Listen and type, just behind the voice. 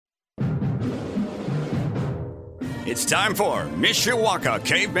It's time for Mishawaka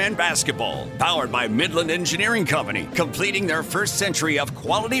Cavemen Basketball, powered by Midland Engineering Company, completing their first century of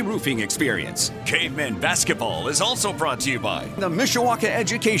quality roofing experience. Cavemen Basketball is also brought to you by the Mishawaka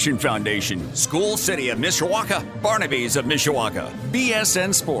Education Foundation, School City of Mishawaka, Barnaby's of Mishawaka,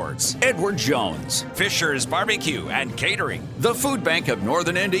 BSN Sports, Edward Jones, Fisher's Barbecue and Catering, the Food Bank of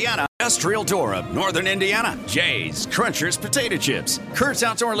Northern Indiana, Industrial Door of Northern Indiana, Jay's Crunchers Potato Chips, Kurt's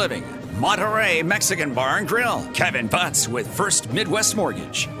Outdoor Living, Monterey Mexican Bar and Grill, Kevin Butts with First Midwest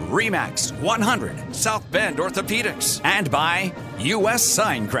Mortgage, Remax 100, South Bend Orthopedics, and by U.S.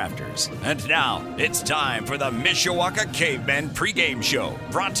 Sign Crafters. And now it's time for the Mishawaka Cavemen pregame show,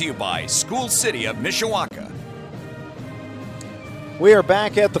 brought to you by School City of Mishawaka. We are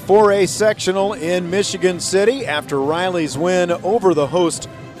back at the 4A sectional in Michigan City after Riley's win over the host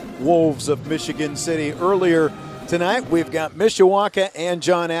Wolves of Michigan City earlier tonight. We've got Mishawaka and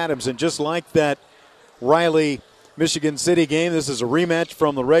John Adams, and just like that Riley-Michigan City game, this is a rematch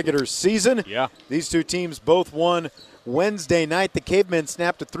from the regular season. Yeah. These two teams both won Wednesday night. The Cavemen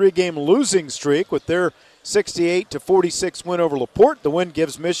snapped a 3-game losing streak with their 68-46 win over LaPorte. The win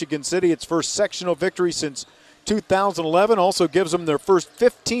gives Michigan City its first sectional victory since 2011, also gives them their first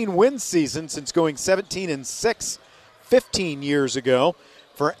 15-win season since going 17-6 15 years ago.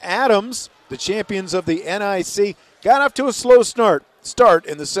 For Adams, the champions of the NIC got off to a slow start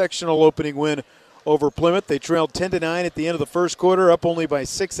in the sectional opening win over Plymouth. They trailed 10-9 at the end of the first quarter, up only by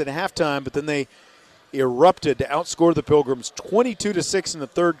 6 at halftime, but then they erupted to outscore the Pilgrims 22-6 in the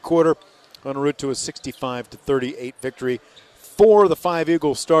third quarter, en route to a 65-38 victory for the Five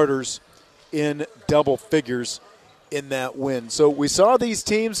Eagle starters in double figures in that win. So we saw these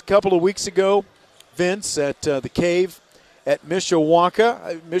teams a couple of weeks ago, Vince, at the Cave at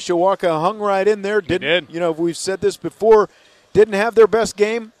Mishawaka. Mishawaka hung right in there. Did. You know, we've said this before, didn't have their best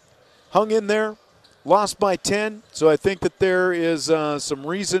game, hung in there, lost by 10. So I think that there is some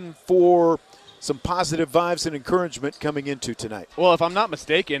reason for some positive vibes and encouragement coming into tonight. Well, if I'm not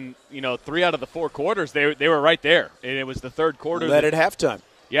mistaken, 3 out of the 4 quarters, they were right there. And it was the third quarter. Led at halftime.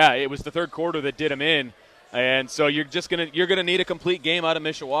 Yeah, it was the third quarter that did them in. And so you're gonna need a complete game out of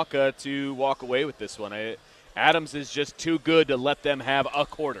Mishawaka to walk away with this one. Adams is just too good to let them have a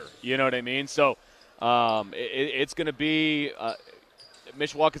quarter. You know what I mean? So it's going to be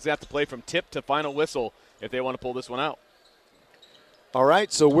Mishawaka's have to play from tip to final whistle if they want to pull this one out. All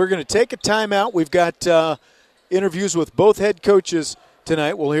right, so we're going to take a timeout. We've got interviews with both head coaches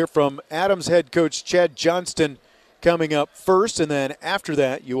tonight. We'll hear from Adams head coach Chad Johnston coming up first, and then after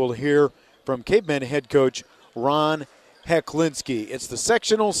that you will hear from Cavemen head coach Ron Heklinski. It's the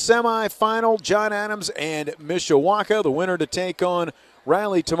sectional semifinal, John Adams and Mishawaka, the winner to take on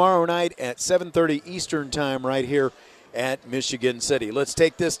Riley tomorrow night at 7:30 Eastern time right here at Michigan City. Let's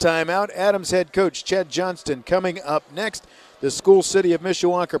take this time out. Adams head coach Chad Johnston coming up next. The School City of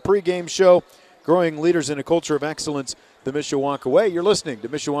Mishawaka pregame show, growing leaders in a culture of excellence the Mishawaka way. You're listening to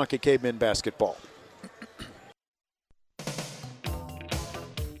Mishawaka Cavemen Basketball.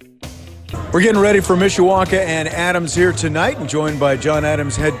 We're getting ready for Mishawaka and Adams here tonight, and joined by John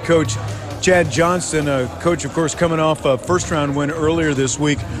Adams head coach Chad Johnston, a coach, of course, coming off a first-round win earlier this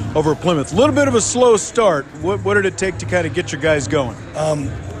week over Plymouth. A little bit of a slow start. What did it take to kind of get your guys going?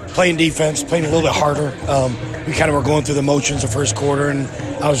 Playing defense, playing a little bit harder. We kind of were going through the motions the first quarter, and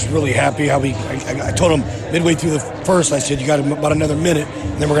I was really happy how I told them midway through the first, I said, you got about another minute,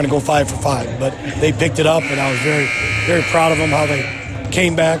 and then we're going to go 5 for 5. But they picked it up, and I was very, very proud of them, how they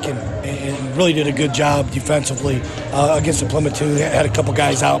came back and really did a good job defensively against the Plymouth team. They had a couple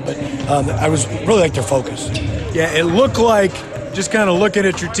guys out, but I was really like their focus. Yeah, it looked like, just kind of looking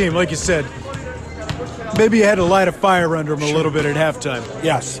at your team, like you said, maybe you had to light a fire under them a little bit at halftime.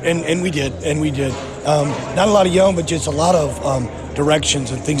 Yes, and we did. Not a lot of young, but just a lot of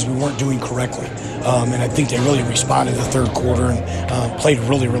directions and things we weren't doing correctly. And I think they really responded in the third quarter and played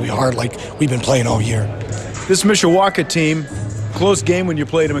really, really hard like we've been playing all year. This Mishawaka team, close game when you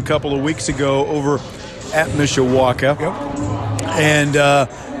played them a couple of weeks ago over at Mishawaka. Yep. And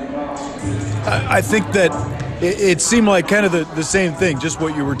I think that it seemed like kind of the same thing, just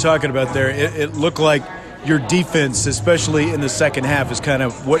what you were talking about there. It looked like your defense, especially in the second half, is kind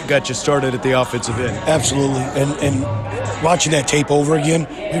of what got you started at the offensive end. Absolutely. And watching that tape over again,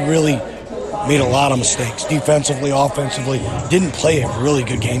 we really made a lot of mistakes. Defensively, offensively, didn't play a really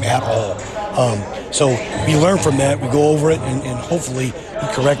good game at all. So we learn from that, we go over it, and hopefully we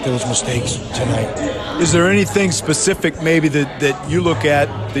correct those mistakes tonight. Is there anything specific maybe that you look at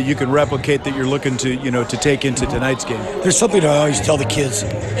that you can replicate that you're looking to, to take into tonight's game? There's something I always tell the kids.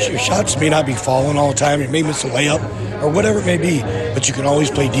 Your shots may not be falling all the time. You may miss a layup or whatever it may be, but you can always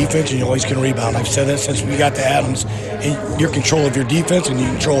play defense and you always can rebound. I've said that since we got to Adams, in your control of your defense, and you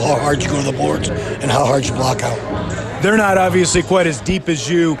control how hard you go to the boards and how hard you block out. They're not obviously quite as deep as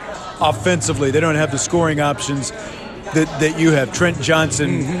you offensively. They don't have the scoring options that you have. Trent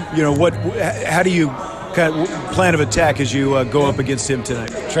Johnson, how do you kind of plan of attack as you go up against him tonight?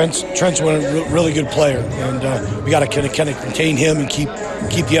 Trent's a really good player, and we got to kind of contain him and keep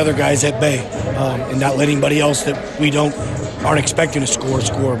the other guys at bay, and not let anybody else that we aren't expecting to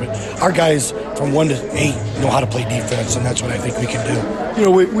score. But our guys from 1 to 8 know how to play defense, and that's what I think we can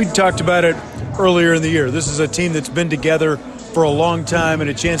do. We talked about it earlier in the year. This is a team that's been together for a long time, and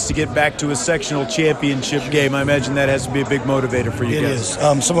a chance to get back to a sectional championship game. I imagine that has to be a big motivator for you guys. It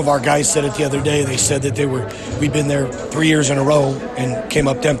is. Some of our guys said it the other day. They said that we've been there 3 years in a row and came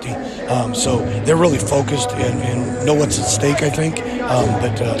up empty. So they're really focused and know what's at stake, I think.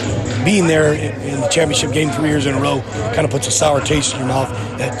 But being there in the championship game 3 years in a row kind of puts a sour taste in your mouth.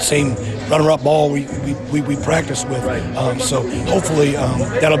 That same runner-up ball we practiced with. Right. So hopefully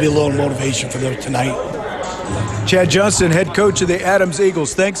that'll be a little motivation for them tonight. Chad Johnson, head coach of the Adams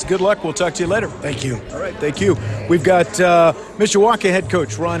Eagles. Thanks. Good luck. We'll talk to you later. Thank you. All right. Thank you. We've got Mishawaka head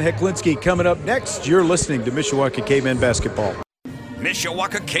coach Ron Heklinski coming up next. You're listening to Mishawaka Cavemen Basketball.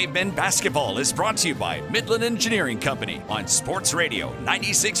 Mishawaka Cavemen Basketball is brought to you by Midland Engineering Company on Sports Radio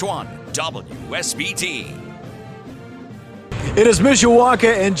 96.1 WSBT. It is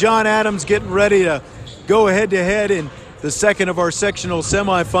Mishawaka and John Adams getting ready to go head-to-head in the second of our sectional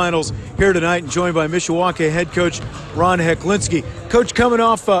semifinals here tonight, and joined by Mishawaka head coach Ron Heklinski. Coach, coming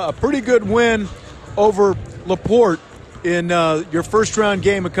off a pretty good win over LaPorte in your first-round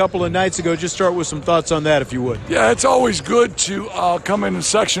game a couple of nights ago. Just start with some thoughts on that, if you would. Yeah, it's always good to come in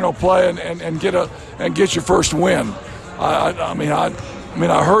sectional play and get your first win. I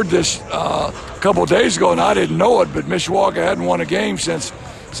heard this a couple of days ago, and I didn't know it, but Mishawaka hadn't won a game since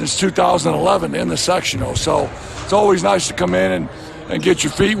 2011 in the sectional. So it's always nice to come in and get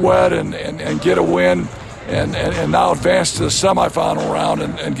your feet wet and get a win and now advance to the semifinal round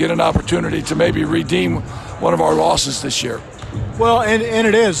and get an opportunity to maybe redeem one of our losses this year. Well, and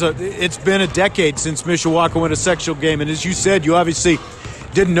it is. It's been a decade since Mishawaka won a sectional game, and as you said, you obviously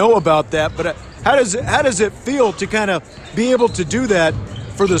didn't know about that. But how does it feel to kind of be able to do that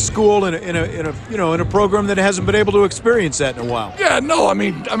for the school in a program that hasn't been able to experience that in a while? Yeah, no, I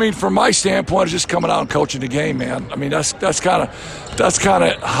mean, from my standpoint, it's just coming out and coaching the game, man. I mean, that's kind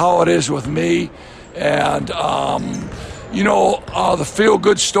of how it is with me, and the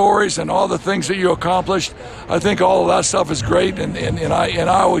feel-good stories and all the things that you accomplished. I think all of that stuff is great, and I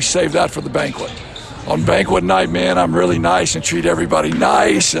always save that for the banquet. On banquet night, man, I'm really nice and treat everybody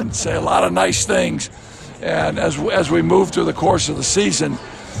nice and say a lot of nice things. And as we move through the course of the season,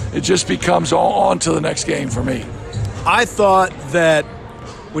 it just becomes on to the next game for me. I thought that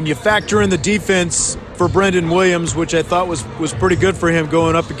when you factor in the defense for Brendan Williams, which I thought was pretty good for him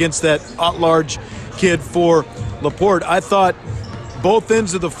going up against that at-large kid for LaPorte, I thought both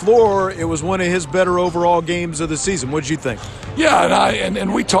ends of the floor, it was one of his better overall games of the season. What did you think? Yeah,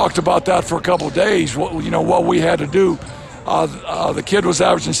 and we talked about that for a couple of days, what we had to do. The kid was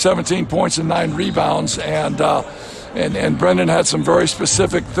averaging 17 points and 9 rebounds, and Brendan had some very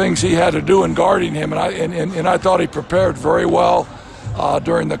specific things he had to do in guarding him, and I thought he prepared very well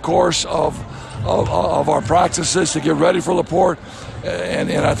during the course of our practices to get ready for LaPorte, and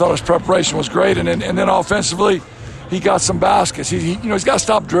I thought his preparation was great, and then offensively, he got some baskets. He's got to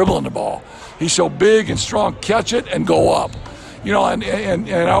stop dribbling the ball. He's so big and strong. Catch it and go up. And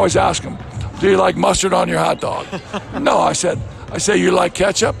I always ask him, do you like mustard on your hot dog? No, I say, you like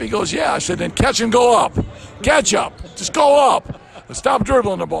ketchup? He goes, yeah. I said, then catch and go up. Catch up. Just go up. Stop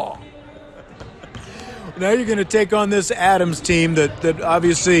dribbling the ball. Now you're going to take on this Adams team that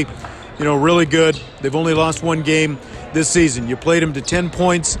obviously, really good. They've only lost one game this season. You played them to 10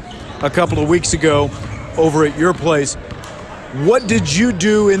 points a couple of weeks ago over at your place. What did you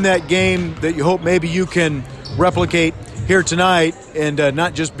do in that game that you hope maybe you can replicate here tonight and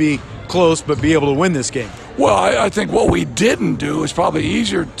not just be close but be able to win this game? Well, I think what we didn't do is probably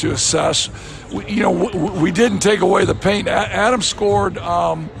easier to assess. We didn't take away the paint. Adams scored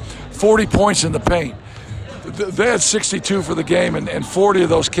 40 points in the paint. They had 62 for the game, and 40 of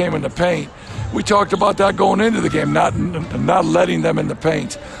those came in the paint. We talked about that going into the game, not letting them in the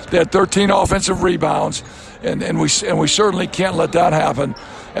paint. They had 13 offensive rebounds, and we certainly can't let that happen.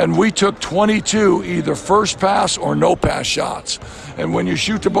 And we took 22 either first pass or no pass shots. And when you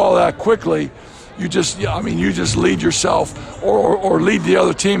shoot the ball that quickly, you just lead yourself or lead the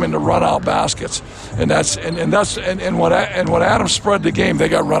other team into run out baskets. And when Adams spread the game, they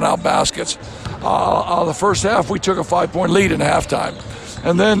got run out baskets. The first half we took a 5-point lead in halftime.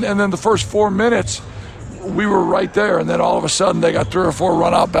 And then the first 4 minutes, we were right there, and then all of a sudden they got 3 or 4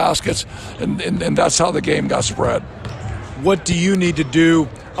 run-out baskets, and that's how the game got spread. What do you need to do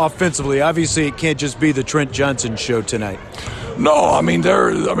offensively? Obviously, it can't just be the Trent Johnson show tonight. No,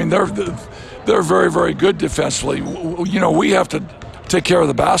 they're very, very good defensively. We have to take care of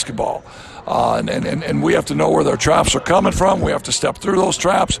the basketball. And we have to know where their traps are coming from. We have to step through those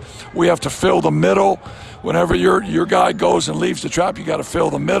traps. We have to fill the middle. Whenever your guy goes and leaves the trap, you got to fill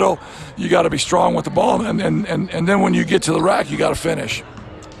the middle. You got to be strong with the ball, and then when you get to the rack, you got to finish.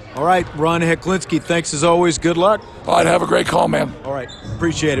 All right, Ron Heklinski, thanks as always. Good luck. All right, have a great call, man. All right,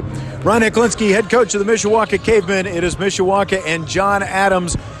 appreciate it. Ron Heklinski, head coach of the Mishawaka Cavemen. It is Mishawaka and John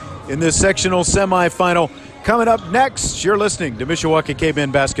Adams in this sectional semifinal. Coming up next, you're listening to Mishawaka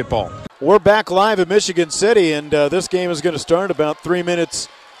Cavemen basketball. We're back live in Michigan City, and this game is going to start about 3 minutes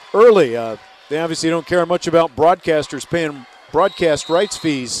early. They obviously don't care much about broadcasters paying broadcast rights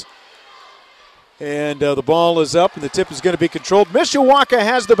fees. And the ball is up, and the tip is going to be controlled. Mishawaka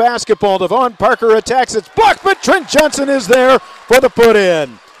has the basketball. Devon Parker attacks. It's blocked, but Trent Johnson is there for the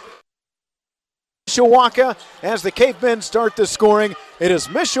put-in. Mishawaka, as the Cavemen start the scoring, it is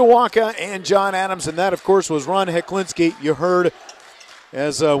Mishawaka and John Adams, and that, of course, was Ron Heklinski. You heard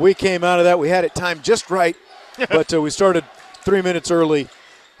as we came out of that, we had it timed just right, but we started 3 minutes early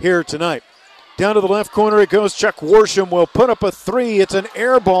here tonight. Down to the left corner it goes. Chuck Worsham will put up a 3. It's an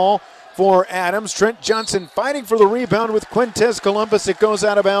air ball for Adams. Trent Johnson fighting for the rebound with Quintez Columbus. It goes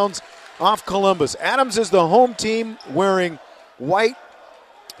out of bounds off Columbus. Adams is the home team wearing white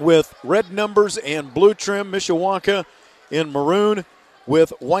with red numbers and blue trim. Mishawaka in maroon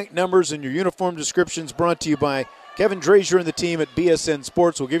with white numbers. And your uniform descriptions brought to you by Kevin Drazier and the team at BSN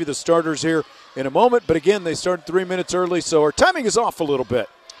Sports. We'll give you the starters here in a moment. But again, they started 3 minutes early, so our timing is off a little bit.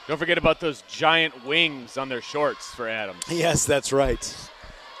 Don't forget about those giant wings on their shorts for Adams. Yes, that's right.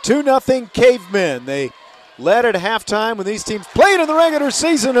 2-0 Cavemen. They led at halftime when these teams played in the regular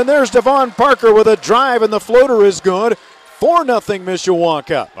season, and there's Devon Parker with a drive, and the floater is good. 4-0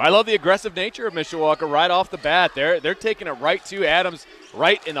 Mishawaka. I love the aggressive nature of Mishawaka right off the bat. They're taking it right to Adams,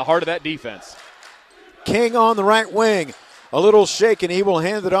 right in the heart of that defense. King on the right wing. A little shake, and he will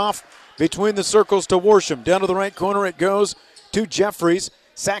hand it off between the circles to Worsham. Down to the right corner it goes to Jeffries.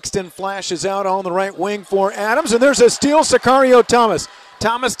 Saxton flashes out on the right wing for Adams, and there's a steal. Sicario Thomas.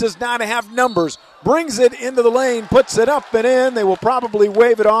 Thomas does not have numbers. Brings it into the lane, puts it up and in. They will probably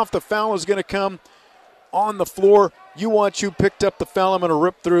wave it off. The foul is going to come on the floor. You picked up the foul. I'm going to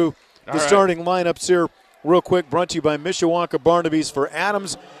rip through the starting lineups here real quick. Brought to you by Mishawaka Barnaby's. For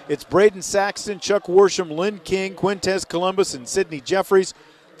Adams, it's Braden Saxton, Chuck Worsham, Lynn King, Quintez Columbus, and Sidney Jeffries.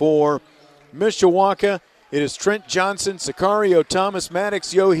 For Mishawaka, it is Trent Johnson, Sicario Thomas,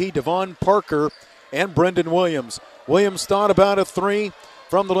 Maddox Yohe, Devon Parker, and Brendan Williams. Williams thought about a 3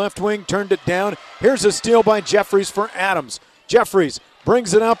 from the left wing, turned it down. Here's a steal by Jeffries for Adams. Jeffries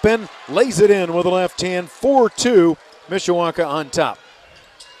brings it up and lays it in with the left hand. 4-2, Mishawaka on top.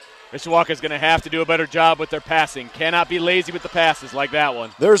 Mishawaka's going to have to do a better job with their passing. Cannot be lazy with the passes like that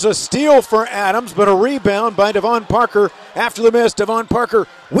one. There's a steal for Adams, but a rebound by Devon Parker after the miss. Devon Parker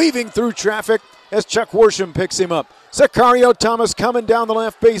weaving through traffic as Chuck Worsham picks him up. Sicario Thomas coming down the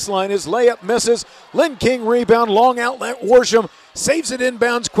left baseline. His layup misses. Lynn King rebound, long outlet. Worsham saves it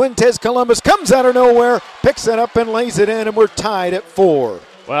inbounds. Quintez Columbus comes out of nowhere, picks it up and lays it in, and we're tied at 4.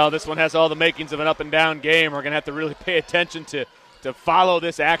 Well, this one has all the makings of an up-and-down game. We're going to have to really pay attention to follow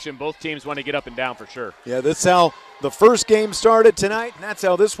this action. Both teams want to get up and down for sure. Yeah, that's how the first game started tonight, and that's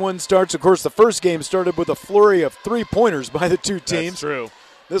how this one starts. Of course, the first game started with a flurry of three-pointers by the two teams. That's true.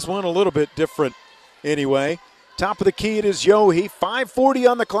 This one a little bit different anyway. Top of the key, it is Yohe. 5:40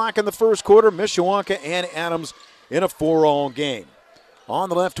 on the clock in the first quarter. Mishawaka and Adams in a 4-all game. On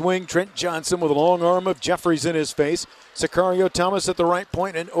the left wing, Trent Johnson with a long arm of Jeffries in his face. Sicario Thomas at the right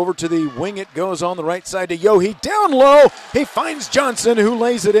point, and over to the wing it goes on the right side to Yohe. Down low, he finds Johnson, who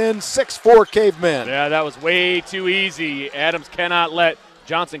lays it in. 6-4 Cavemen. Yeah, that was way too easy. Adams cannot let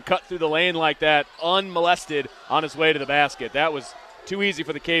Johnson cut through the lane like that, unmolested on his way to the basket. That was too easy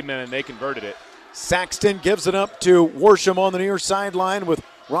for the Cavemen, and they converted it. Saxton gives it up to Worsham on the near sideline with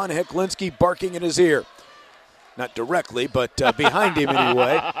Ron Heklinski barking in his ear. Not directly, but behind him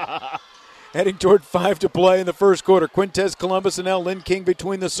anyway. Heading toward 5 to play in the first quarter. Quintez Columbus and now Lynn King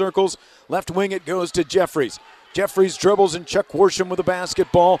between the circles. Left wing it goes to Jeffries. Jeffries dribbles and Chuck Worsham with the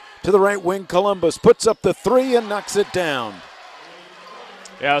basketball. To the right wing, Columbus puts up the 3 and knocks it down.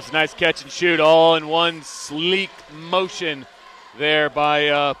 Yeah, it was a nice catch and shoot, all in one sleek motion there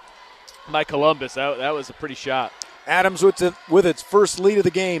by Columbus. That was a pretty shot. Adams with its first lead of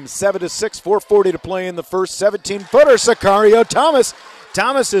the game, 7-6, 4:40 to play in the first. 17-footer, Sicario Thomas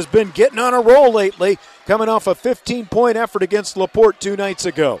Thomas has been getting on a roll lately, coming off a 15-point effort against LaPorte 2 nights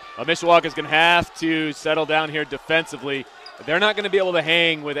ago. Well, Mishawaka's going to have to settle down here defensively. They're not going to be able to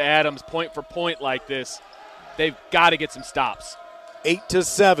hang with Adams point for point like this. They've got to get some stops.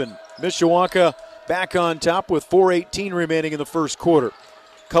 8-7. Mishawaka back on top with 4:18 remaining in the first quarter.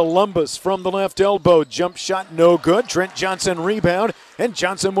 Columbus from the left elbow. Jump shot no good. Trent Johnson rebound, and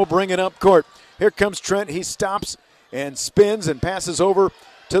Johnson will bring it up court. Here comes Trent. He stops and spins and passes over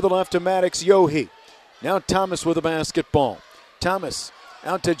to the left of Maddox Yohe. Now Thomas with the basketball. Thomas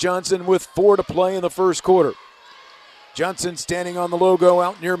out to Johnson with 4 to play in the first quarter. Johnson standing on the logo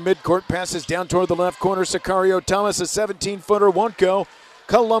out near midcourt. Passes down toward the left corner. Sicario Thomas, a 17-footer, won't go.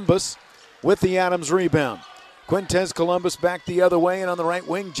 Columbus with the Adams rebound. Quintez Columbus back the other way, and on the right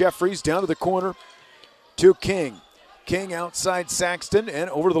wing, Jeffries down to the corner to King. King outside Saxton, and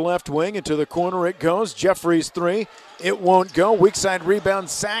over to the left wing, and to the corner it goes. Jeffries 3, it won't go. Weak side rebound,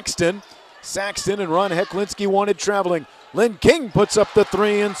 Saxton. Saxton and Ron Hecklinski wanted traveling. Lynn King puts up the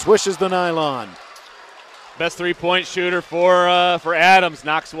 3 and swishes the nylon. Best three-point shooter for Adams.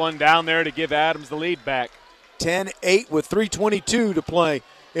 Knocks one down there to give Adams the lead back. 10-8 with 3:22 to play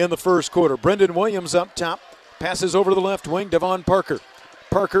in the first quarter. Brendan Williams up top. Passes over to the left wing, Devon Parker.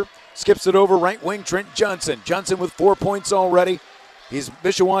 Parker skips it over right wing, Trent Johnson. Johnson with 4 points already. He's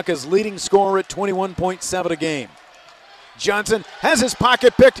Mishawaka's leading scorer at 21.7 a game. Johnson has his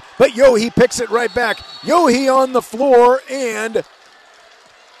pocket picked, but Yohe picks it right back. Yohe on the floor, and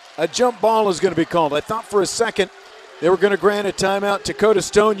a jump ball is going to be called. I thought for a second they were going to grant a timeout. Dakota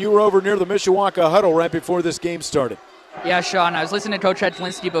Stone, you were over near the Mishawaka huddle right before this game started. Yeah, Sean, I was listening to Coach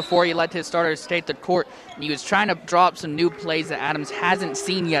Hecklinski before he let his starters take the court, and he was trying to draw up some new plays that Adams hasn't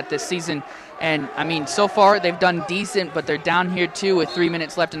seen yet this season. And, I mean, so far they've done decent, but they're down here, too, with 3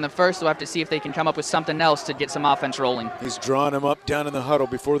 minutes left in the first. So we'll have to see if they can come up with something else to get some offense rolling. He's drawing them up down in the huddle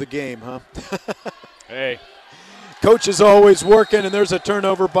before the game, huh? Hey. Coach is always working, and there's a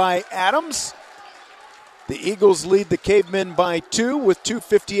turnover by Adams. The Eagles lead the Cavemen by 2 with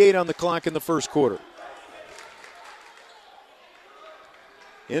 2:58 on the clock in the first quarter.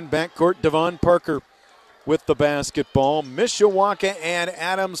 In backcourt, Devon Parker with the basketball. Mishawaka and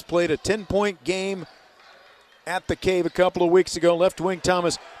Adams played a 10-point game at the Cave a couple of weeks ago. Left wing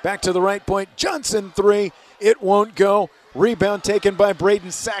Thomas back to the right point. Johnson 3. It won't go. Rebound taken by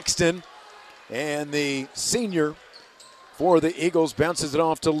Braden Saxton. And the senior for the Eagles bounces it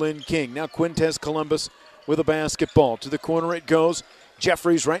off to Lynn King. Now Quintez Columbus with a basketball. To the corner it goes.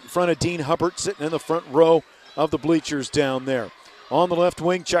 Jeffries right in front of Dean Hubbard, sitting in the front row of the bleachers down there. On the left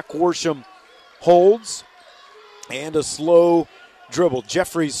wing, Chuck Worsham holds, and a slow dribble.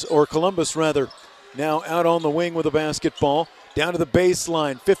 Jeffries, or Columbus rather, now out on the wing with a basketball. Down to the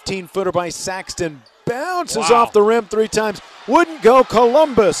baseline, 15-footer by Saxton. Bounces off the rim 3 times. Wouldn't go.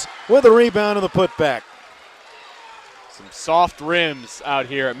 Columbus with a rebound and the putback. Some soft rims out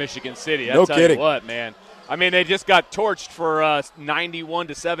here at Michigan City. No kidding. You what, man. I mean, they just got torched for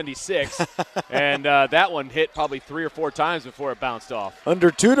 91-76, and that one hit probably 3 or 4 times before it bounced off.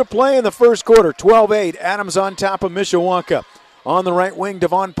 Under 2 to play in the first quarter, 12-8. Adams on top of Mishawaka. On the right wing,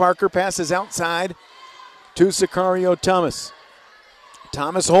 Devon Parker passes outside to Sicario Thomas.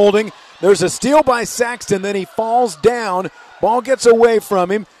 Thomas holding. There's a steal by Saxton, then he falls down. Ball gets away from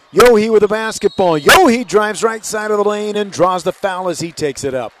him. Yohe with the basketball. Yohe drives right side of the lane and draws the foul as he takes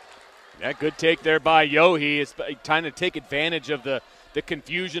it up. Yeah, good take there by Yohe. Is trying to take advantage of the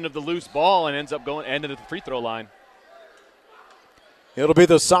confusion of the loose ball and ends up going end of the free throw line. It'll be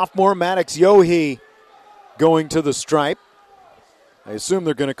the sophomore Maddox Yohe going to the stripe. I assume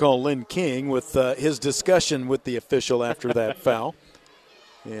they're going to call Lynn King with his discussion with the official after that foul.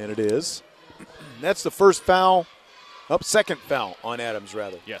 And it is. That's the first foul. Second foul on Adams,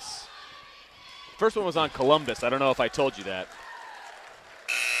 rather. Yes. First one was on Columbus. I don't know if I told you that.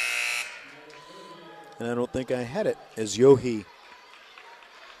 And I don't think I had it, as Yohe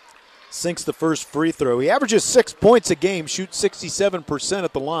sinks the first free throw. He averages 6 points a game, shoots 67%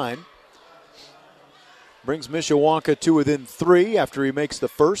 at the line. Brings Mishawaka to within 3 after he makes the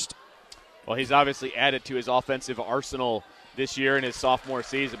first. Well, he's obviously added to his offensive arsenal this year in his sophomore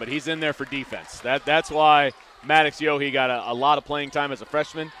season, but he's in there for defense. That's why Maddox Yohe got a lot of playing time as a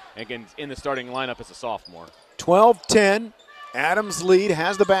freshman and in the starting lineup as a sophomore. 12-10. Adams lead,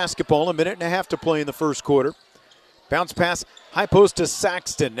 has the basketball, 1.5 minutes to play in the first quarter. Bounce pass, high post to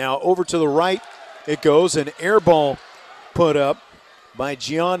Saxton. Now over to the right it goes, an air ball put up by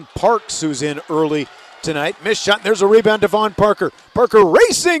Gian Parks, who's in early tonight. Missed shot, there's a rebound, Devon Parker. Parker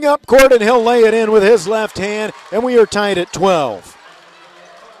racing up court, and he'll lay it in with his left hand, and we are tied at 12.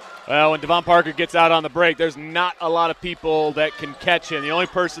 Well, when Devon Parker gets out on the break, there's not a lot of people that can catch him. The only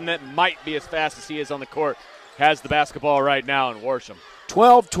person that might be as fast as he is on the court has the basketball right now in Worsham.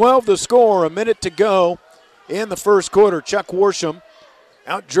 12-12 the score, a minute to go in the first quarter. Chuck Worsham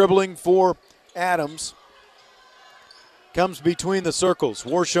out dribbling for Adams. Comes between the circles.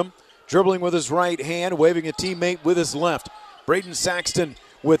 Worsham dribbling with his right hand, waving a teammate with his left. Braden Saxton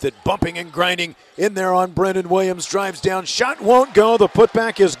with it, bumping and grinding in there on Brendan Williams. Drives down, shot won't go. The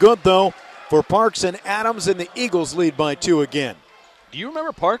putback is good, though, for Parks and Adams, and the Eagles lead by 2 again. Do you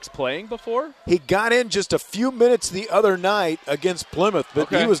remember Parks playing before? He got in just a few minutes the other night against Plymouth, but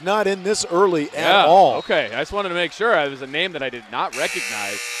he was not in this early at all. Okay, I just wanted to make sure. It was a name that I did not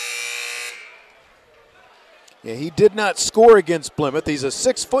recognize. Yeah, he did not score against Plymouth. He's a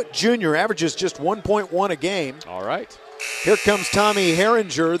 6-foot junior, averages just 1.1 a game. All right. Here comes Tommy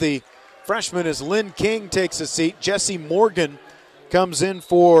Herringer, the freshman, as Lynn King takes a seat. Jesse Morgan comes in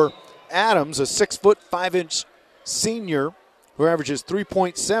for Adams, a 6-foot, 5-inch senior who averages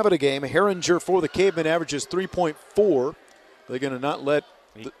 3.7 a game. Herringer for the Cavemen averages 3.4. They're going to not let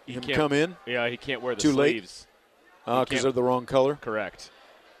him come in? Yeah, he can't wear the Too sleeves. Because they're the wrong color? Correct.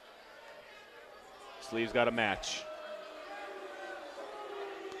 Sleeves got to match.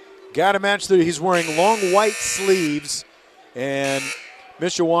 Got to match. He's wearing long white sleeves, and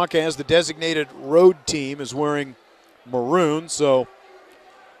Mishawaka, as the designated road team, is wearing maroon, so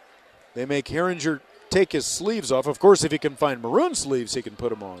they make Herringer take his sleeves off. Of course, if he can find maroon sleeves, he can put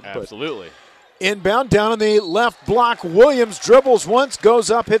them on. Absolutely. But inbound, down on the left block, Williams dribbles once, goes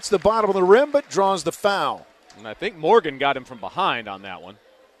up, hits the bottom of the rim, but draws the foul. And I think Morgan got him from behind on that one.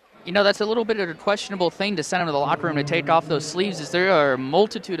 You know, that's a little bit of a questionable thing to send him to the locker room to take off those sleeves. Is there are a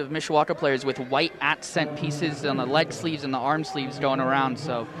multitude of Mishawaka players with white accent pieces on the leg sleeves and the arm sleeves going around.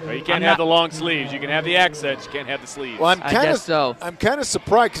 So well, you can't have the long sleeves. You can have the accents. You can't have the sleeves. Well, I guess so. I'm kind of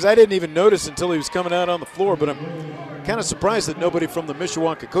surprised because I didn't even notice until he was coming out on the floor. But I'm kind of surprised that nobody from the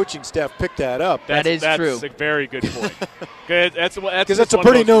Mishawaka coaching staff picked that up. That's true. That's a very good point. Because that's a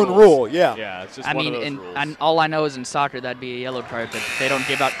pretty known rule. Yeah. Yeah. It's just I one mean, of those rules. and all I know is in soccer that'd be a yellow card, but they don't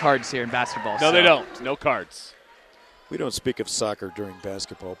give out cards here in basketball. No, they don't. No cards. We don't speak of soccer during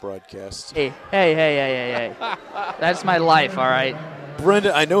basketball broadcasts. Hey. That's my life, all right?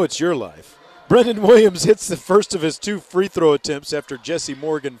 Brendan, I know it's your life. Brendan Williams hits the first of his 2 free throw attempts after Jesse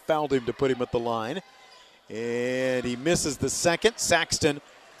Morgan fouled him to put him at the line. And he misses the second. Saxton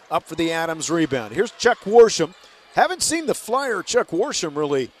up for the Adams rebound. Here's Chuck Worsham. Haven't seen the flyer Chuck Worsham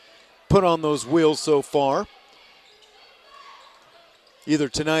really put on those wheels so far, either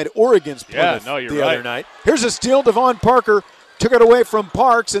tonight or against Plymouth other night. Here's a steal. Devon Parker took it away from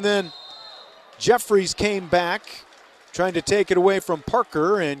Parks, and then Jeffries came back trying to take it away from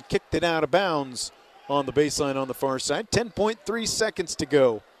Parker and kicked it out of bounds on the baseline on the far side. 10.3 seconds to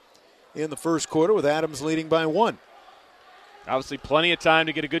go in the first quarter with Adams leading by 1. Obviously plenty of time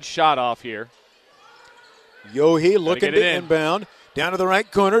to get a good shot off here. Yohe looking to inbound. Down to the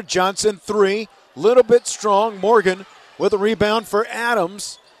right corner. Johnson 3. Little bit strong. Morgan with a rebound for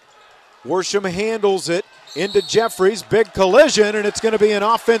Adams. Worsham handles it into Jeffries. Big collision, and it's going to be an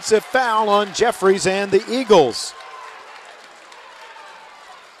offensive foul on Jeffries and the Eagles.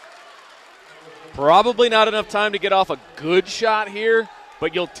 Probably not enough time to get off a good shot here,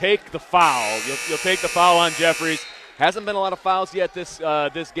 but you'll take the foul. You'll take the foul on Jeffries. Hasn't been a lot of fouls yet this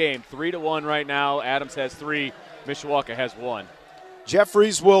game. 3-1 right now. Adams has 3. Mishawaka has 1.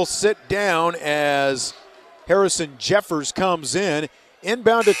 Jeffries will sit down as Harrison Jeffers comes in.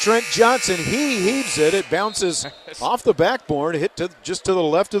 Inbound to Trent Johnson. He heaves it. It bounces off the backboard, hit just to the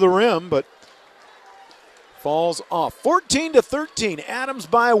left of the rim, but falls off. 14-13. Adams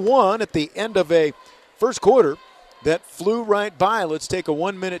by 1 at the end of a first quarter that flew right by. Let's take a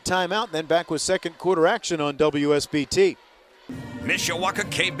 1-minute timeout and then back with second quarter action on WSBT. Mishawaka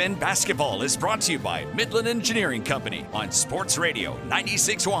Cavemen Basketball is brought to you by Midland Engineering Company on Sports Radio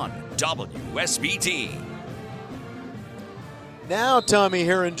 96.1 WSBT. Now Tommy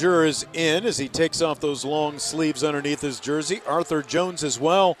Herringer is in as he takes off those long sleeves underneath his jersey. Arthur Jones as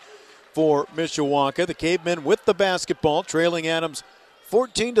well for Mishawaka. The Cavemen with the basketball, trailing Adams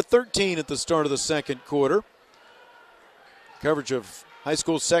 14-13 at the start of the second quarter. Coverage of high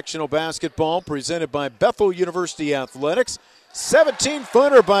school sectional basketball presented by Bethel University Athletics.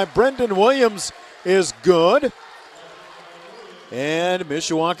 17-footer by Brendan Williams is good. And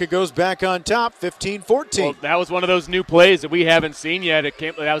Mishawaka goes back on top, 15-14. Well, that was one of those new plays that we haven't seen yet.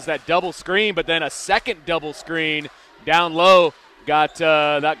 That was that double screen, but then a second double screen down low got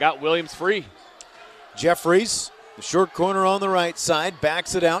Williams free. Jeffries, the short corner on the right side,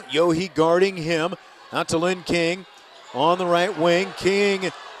 backs it out. Yohe guarding him. Out to Lynn King on the right wing.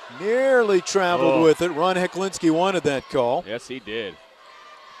 King Nearly traveled with it. Ron Heklinski wanted that call. Yes, he did.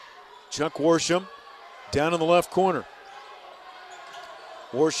 Chuck Worsham down in the left corner.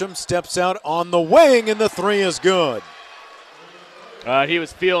 Worsham steps out on the wing, and the three is good. He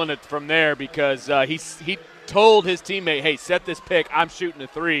was feeling it from there because he told his teammate, hey, set this pick, I'm shooting a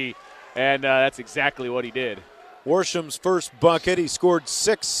three, and that's exactly what he did. Worsham's first bucket. He scored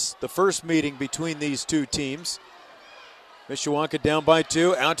 6 the first meeting between these two teams. Mishawaka down by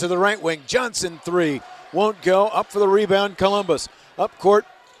 2, out to the right wing. Johnson three, won't go. Up for the rebound, Columbus. Up court,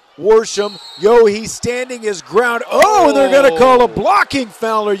 Worsham. He's standing his ground. And they're going to call a blocking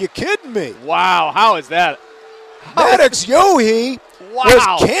foul. Are you kidding me? Wow, how is that? Maddox Yohe Wow.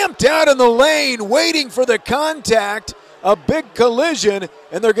 was camped out in the lane waiting for the contact, a big collision,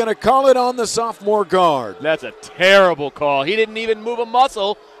 and they're going to call it on the sophomore guard. That's a terrible call. He didn't even move a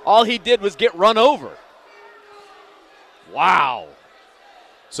muscle. All he did was get run over. Wow.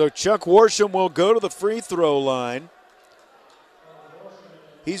 So Chuck Worsham will go to the free throw line.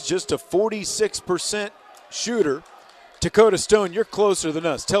 He's just a 46% shooter. Dakota Stone, you're closer than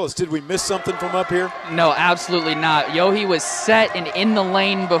us. Tell us, did we miss something from up here? No, absolutely not. Yohe was set and in the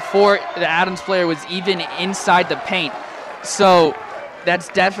lane before the Adams player was even inside the paint. So that's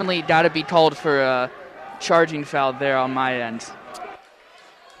definitely got to be called for a charging foul there on my end.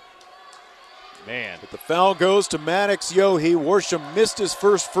 Man. But the foul goes to Maddox Yohe. Worsham missed his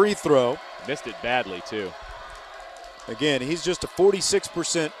first free throw. Missed it badly, too. Again, he's just a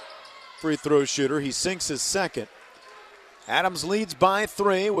 46% free throw shooter. He sinks his second. Adams leads by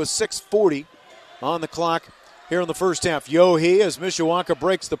 3 with 6:40 on the clock here in the first half. Yohe as Mishawaka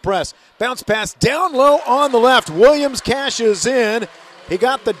breaks the press. Bounce pass down low on the left. Williams cashes in. He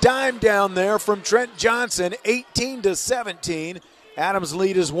got the dime down there from Trent Johnson, 18-17. Adams'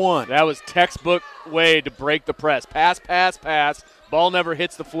 lead is 1. That was textbook way to break the press. Pass, pass, pass. Ball never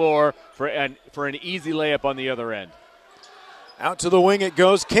hits the floor for an easy layup on the other end. Out to the wing it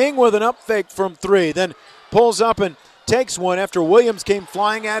goes. King with an up fake from 3. Then pulls up and takes one after Williams came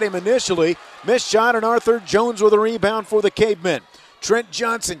flying at him initially. Missed shot, and Arthur Jones with a rebound for the Cavemen. Trent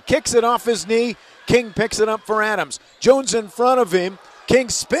Johnson kicks it off his knee. King picks it up for Adams. Jones in front of him. King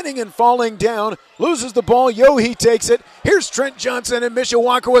spinning and falling down. Loses the ball. Yohe takes it. Here's Trent Johnson and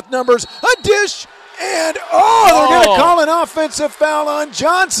Mishawaka with numbers. A dish. And, they're going to call an offensive foul on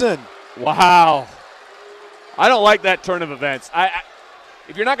Johnson. Wow. I don't like that turn of events.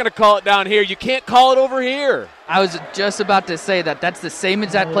 If you're not going to call it down here, you can't call it over here. I was just about to say that. That's the same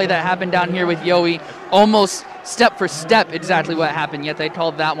exact play that happened down here with Yohe. Almost step for step exactly what happened, yet they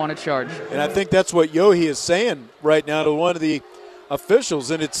called that one a charge. And I think that's what Yohe is saying right now to one of the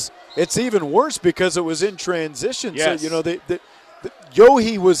officials, and it's even worse because it was in transition. Yes. So,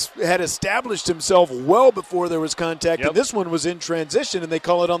 Yohe had established himself well before there was contact, and this one was in transition, and they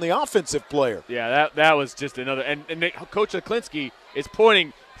call it on the offensive player. Yeah, that was just another. And Coach Heklinski is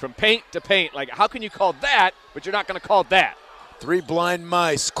pointing from paint to paint. Like, how can you call that, but you're not going to call that? 3 blind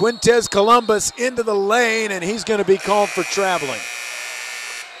mice. Quintez Columbus into the lane, and he's going to be called for traveling.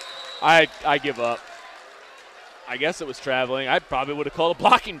 I give up. I guess it was traveling. I probably would have called a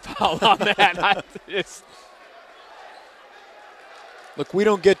blocking foul on that. Look, we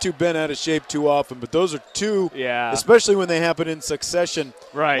don't get too bent out of shape too often, but those are two, especially when they happen in succession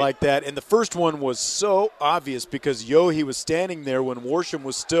like that. And the first one was so obvious because Yohe was standing there when Worsham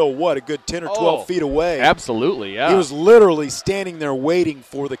was still, a good 10 or 12 feet away. Absolutely, yeah. He was literally standing there waiting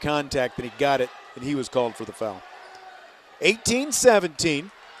for the contact, and he got it, and he was called for the foul.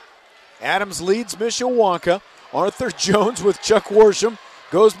 18-17. Adams leads Mishawaka. Arthur Jones with Chuck Worsham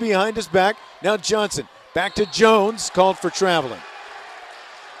goes behind his back. Now Johnson back to Jones, called for traveling.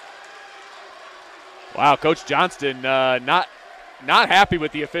 Wow, Coach Johnston not happy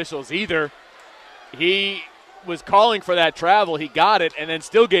with the officials either. He was calling for that travel. He got it and then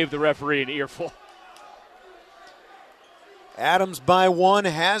still gave the referee an earful. Adams by 1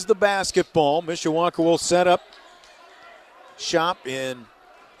 has the basketball. Mishawaka will set up shop in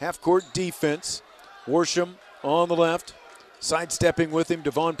half-court defense. Worsham on the left, sidestepping with him.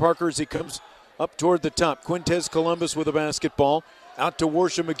 Devon Parker as he comes up toward the top. Quintez Columbus with a basketball. Out to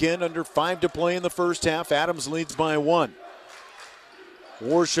Worsham again, under 5 to play in the first half. Adams leads by 1.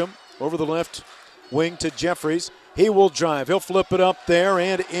 Worsham over the left wing to Jeffries. He will drive. He'll flip it up there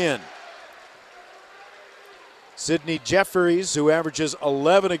and in. Sidney Jeffries, who averages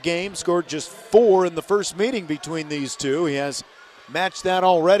 11 a game, scored just 4 in the first meeting between these two. He has matched that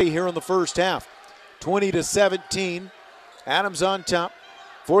already here in the first half. 20-17. Adams on top.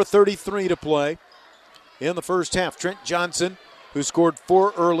 4:33 to play in the first half. Trent Johnson, who scored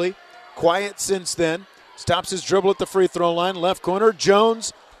 4 early, quiet since then, stops his dribble at the free throw line. Left corner,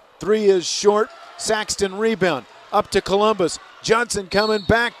 Jones Three is short. Saxton rebound. Up to Columbus. Johnson coming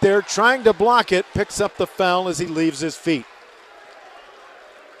back there, trying to block it. Picks up the foul as he leaves his feet.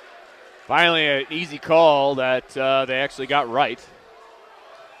 Finally, an easy call that they actually got right.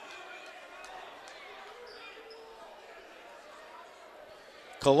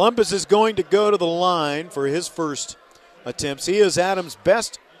 Columbus is going to go to the line for his first attempts. He is Adams'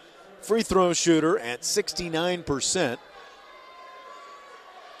 best free throw shooter at 69%.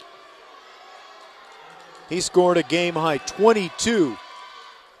 He scored a game-high 22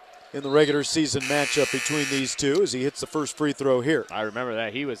 in the regular season matchup between these two as he hits the first free throw here. I remember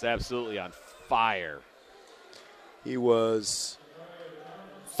that. He was absolutely on fire. He was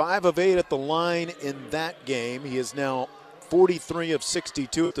 5 of 8 at the line in that game. He is now 43 of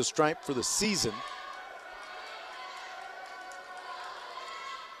 62 at the stripe for the season.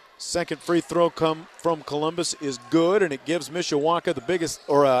 Second free throw come from Columbus is good, and it gives Mishawaka the biggest,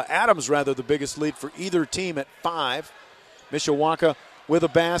 or Adams rather, the biggest lead for either team at 5. Mishawaka with a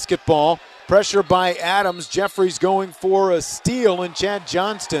basketball. Pressure by Adams. Jeffries going for a steal, and Chad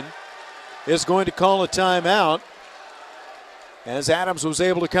Johnston is going to call a timeout. As Adams was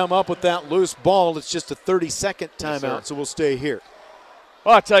able to come up with that loose ball, it's just a 30-second timeout, Yes, so we'll stay here.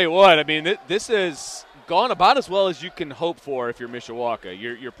 Well, I'll tell you what, I mean, this has gone about as well as you can hope for if you're Mishawaka.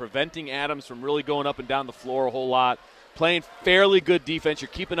 You're preventing Adams from really going up and down the floor a whole lot, playing fairly good defense. You're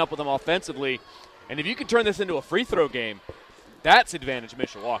keeping up with them offensively. And if you can turn this into a free throw game, that's advantage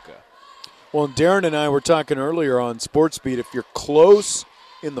Mishawaka. Well, Darren and I were talking earlier on Sports Beat. If you're close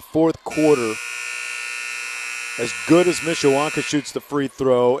in the fourth quarter, as good as Mishawaka shoots the free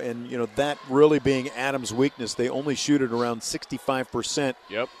throw, and that really being Adams' weakness, they only shoot it around 65%.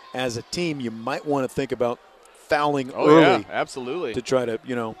 Yep. As a team, you might want to think about fouling early. Yeah, absolutely. To try to,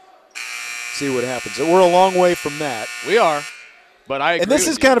 see what happens. So we're a long way from that. We are, but I agree. And this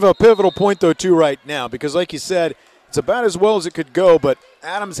is kind of a pivotal point, though, too, right now, because like you said, it's about as well as it could go, but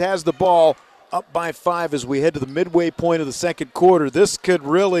Adams has the ball up by 5 as we head to the midway point of the second quarter. This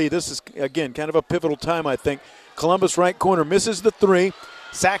is, again, kind of a pivotal time, I think. Columbus right corner misses the 3.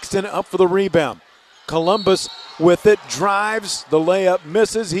 Saxton up for the rebound. Columbus with it, drives, the layup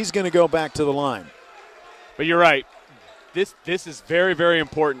misses. He's going to go back to the line. But you're right. This is very, very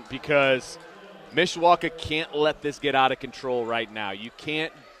important because Mishawaka can't let this get out of control right now. You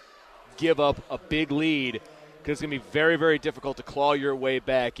can't give up a big lead because it's going to be very, very difficult to claw your way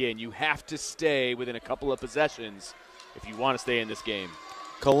back in. You have to stay within a couple of possessions if you want to stay in this game.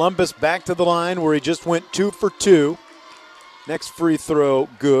 Columbus back to the line where he just went 2 for 2. Next free throw,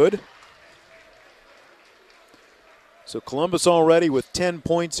 good. So Columbus already with 10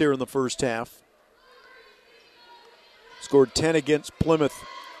 points here in the first half. Scored 10 against Plymouth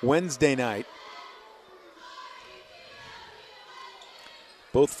Wednesday night.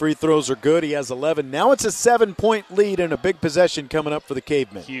 Both free throws are good. He has 11. Now it's a 7-point lead and a big possession coming up for the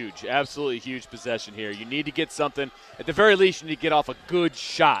Cavemen. Huge, absolutely huge possession here. You need to get something. At the very least, you need to get off a good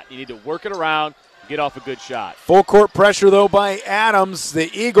shot. You need to work it around, get off a good shot. Full court pressure, though, by Adams. The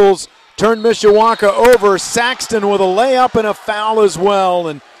Eagles turn Mishawaka over. Saxton with a layup and a foul as well.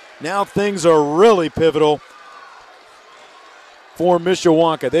 And now things are really pivotal for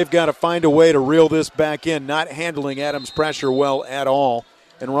Mishawaka. They've got to find a way to reel this back in, not handling Adams' pressure well at all.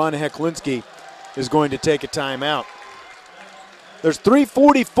 And Ron Heklinski is going to take a timeout. There's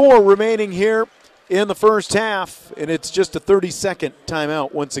 3:44 remaining here in the first half, and it's just a 30-second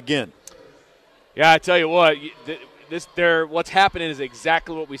timeout once again. Yeah, I tell you what, what's happening is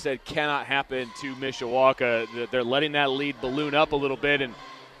exactly what we said cannot happen to Mishawaka. They're letting that lead balloon up a little bit, and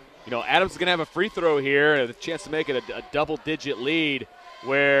Adams is going to have a free throw here, and a chance to make it a double-digit lead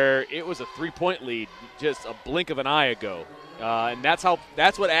where it was a 3-point lead just a blink of an eye ago. And that's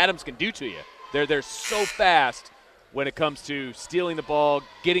what Adams can do to you. They're so fast when it comes to stealing the ball,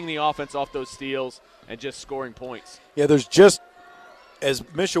 getting the offense off those steals, and just scoring points. Yeah, there's just, as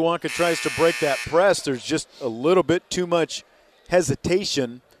Mishawaka tries to break that press, there's just a little bit too much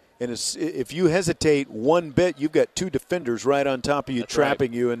hesitation. And if you hesitate one bit, you've got 2 defenders right on top of you, that's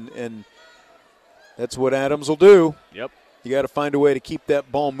trapping right. You, and that's what Adams will do. Yep. You got to find a way to keep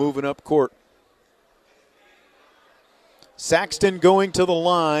that ball moving up court. Saxton going to the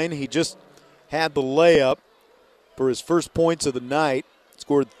line. He just had the layup for his first points of the night.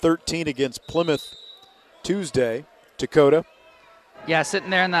 Scored 13 against Plymouth Tuesday. Dakota. Yeah, sitting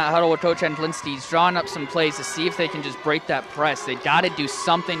there in that huddle with Coach Entlinski, he's drawing up some plays to see if they can just break that press. They got to do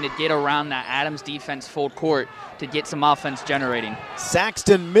something to get around that Adams defense full court to get some offense generating.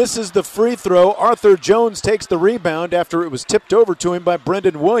 Saxton misses the free throw. Arthur Jones takes the rebound after it was tipped over to him by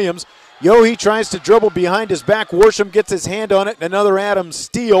Brendan Williams. Yohe tries to dribble behind his back. Worsham gets his hand on it, and another Adams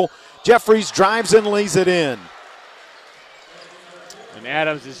steal. Jeffries drives and lays it in. And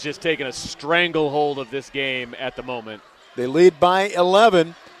Adams is just taking a stranglehold of this game at the moment. They lead by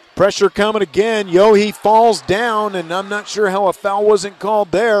 11. Pressure coming again. Yohe falls down, and I'm not sure how a foul wasn't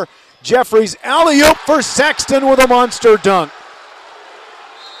called there. Jeffries alley-oop for Sexton with a monster dunk.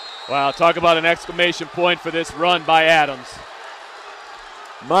 Wow, talk about an exclamation point for this run by Adams.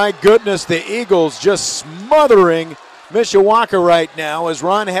 My goodness, the Eagles just smothering Mishawaka right now as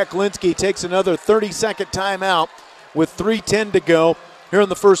Ron Heklinski takes another 30-second timeout with 3:10 to go here in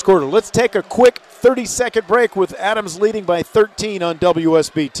the first quarter. Let's take a quick 30-second break with Adams leading by 13 on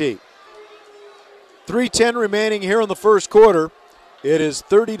WSBT. 3:10 remaining here in the first quarter. It is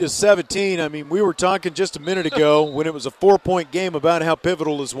 30-17. I mean, we were talking just a minute ago when it was a 4-point game about how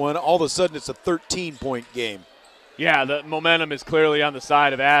pivotal is one. All of a sudden, it's a 13-point game. Yeah, the momentum is clearly on the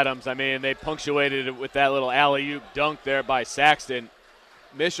side of Adams. I mean, they punctuated it with that little alley-oop dunk there by Saxton.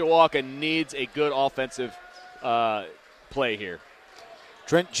 Mishawaka needs a good offensive play here.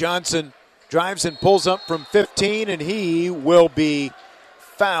 Trent Johnson drives and pulls up from 15, and he will be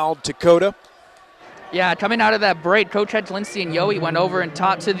fouled. Dakota. Yeah, coming out of that break, Coach Lindsey and Yohe went over and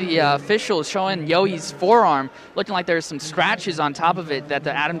talked to the officials, showing Yohe's forearm, looking like there's some scratches on top of it, that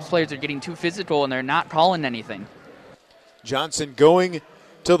the Adams players are getting too physical and they're not calling anything. Johnson going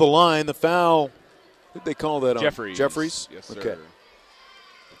to the line. The foul, what did they call that on? Jeffries. Yes, sir. Okay.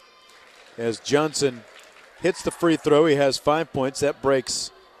 As Johnson hits the free throw, he has 5 points. That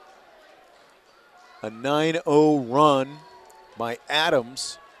breaks a 9-0 run by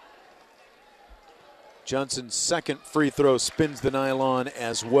Adams. Johnson's second free throw spins the nylon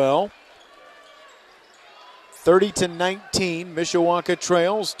as well. 30-19, Mishawaka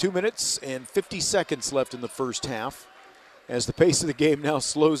trails. 2 minutes and 50 seconds left in the first half as the pace of the game now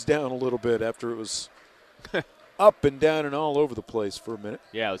slows down a little bit after it was up and down and all over the place for a minute.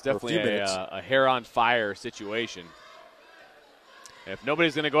 Yeah, it was definitely a hair-on-fire situation. If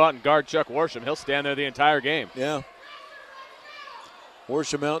nobody's going to go out and guard Chuck Worsham, he'll stand there the entire game. Yeah.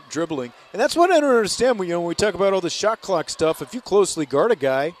 Worsham out dribbling. And that's what I don't understand when we talk about all the shot clock stuff. If you closely guard a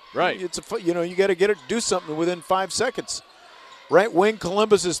guy, right, it's you got to get it to do something within 5 seconds. Right wing,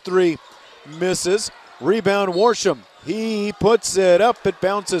 Columbus's three misses. Rebound, Worsham. He puts it up. It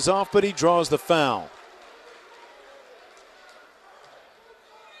bounces off, but he draws the foul.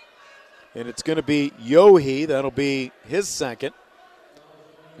 And it's going to be Yohe. That'll be his second.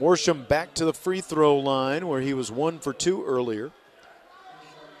 Worsham back to the free throw line where he was 1 for 2 earlier.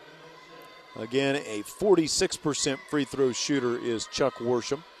 Again, a 46% free throw shooter is Chuck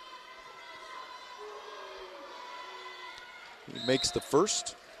Worsham. He makes the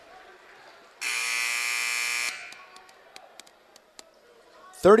first.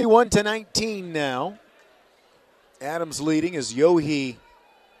 31-19 now. Adams leading as Yohe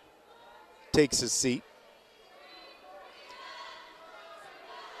takes his seat.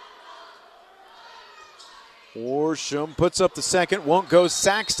 Worsham puts up the second, won't go.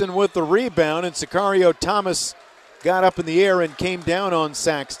 Saxton with the rebound, and Sicario Thomas got up in the air and came down on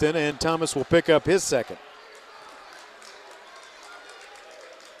Saxton, and Thomas will pick up his second.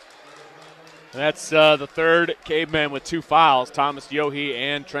 That's the third Caveman with 2 fouls, Thomas Yohe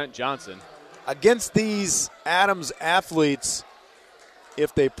and Trent Johnson. Against these Adams athletes,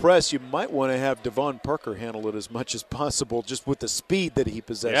 if they press, you might want to have Devon Parker handle it as much as possible, just with the speed that he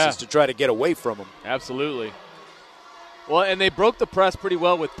possesses to try to get away from him. Absolutely. Well, and they broke the press pretty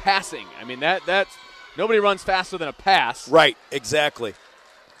well with passing. I mean, that's nobody runs faster than a pass. Right, exactly.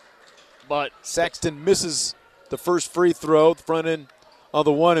 But Saxton misses the first free throw, front end of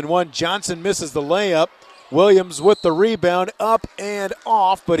the 1-and-1. Johnson misses the layup. Williams with the rebound, up and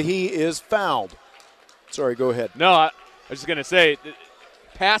off, but he is fouled. Sorry, go ahead. No, I was just going to say,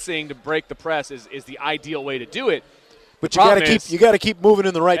 passing to break the press is the ideal way to do it. But you got to keep moving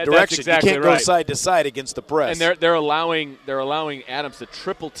in the right direction. Exactly you can't go side to side against the press. And they're allowing Adams to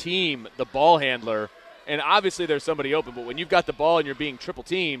triple team the ball handler. And obviously there's somebody open, but when you've got the ball and you're being triple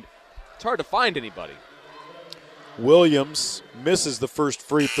teamed, it's hard to find anybody. Williams misses the first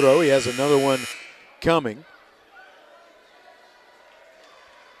free throw. He has another one coming.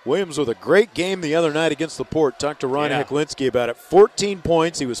 Williams with a great game the other night against LaPorte. Talked to Ron Heklinski about it. 14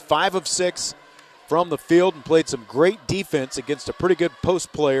 points. He was 5 of 6 from the field and played some great defense against a pretty good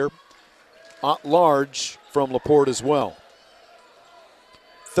post player at large from LaPorte as well.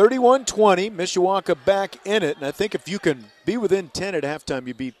 31-20, Mishawaka back in it. And I think if you can be within 10 at halftime,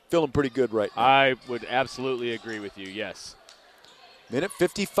 you'd be feeling pretty good right now. I would absolutely agree with you, yes. Minute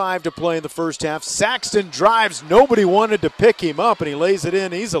 55 to play in the first half. Saxton drives. Nobody wanted to pick him up, and he lays it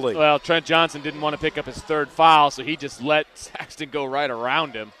in easily. Well, Trent Johnson didn't want to pick up his third foul, so he just let Saxton go right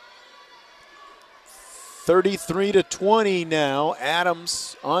around him. 33-20 now.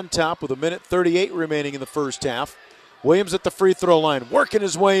 Adams on top with a minute 38 remaining in the first half. Williams at the free throw line, working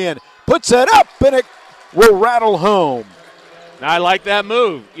his way in. Puts it up, and it will rattle home. I like that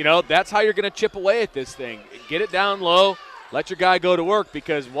move. You know, that's how you're going to chip away at this thing. Get it down low, let your guy go to work,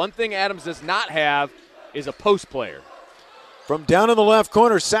 because one thing Adams does not have is a post player. From down in the left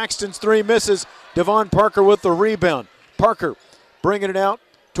corner, Saxton's three misses. Devon Parker with the rebound. Parker bringing it out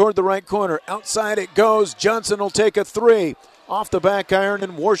toward the right corner. Outside it goes. Johnson will take a three. Off the back iron,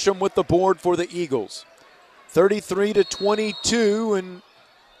 and Worsham with the board for the Eagles. 33-22, and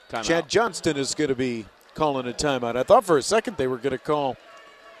Timeout. Chad Johnston is going to be calling a timeout. I thought for a second they were going to call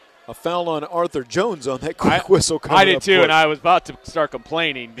a foul on Arthur Jones on that quick whistle coming I did up too, quick. and I was about to start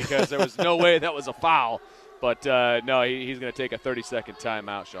complaining because there was no way that was a foul. But, no, he's going to take a 30-second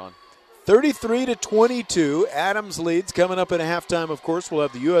timeout, Sean. 33-22, Adams leads. Coming up at halftime, of course, we'll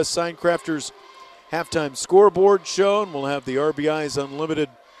have the U.S. Sign Crafters halftime scoreboard show, and we'll have the RBI's Unlimited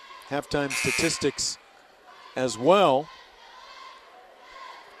halftime statistics as well.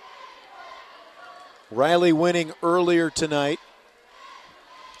 Riley winning earlier tonight,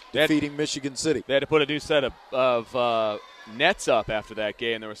 defeating Michigan City. They had to put a new set of nets up after that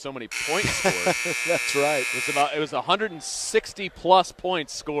game. There were so many points scored. That's right. It was 160-plus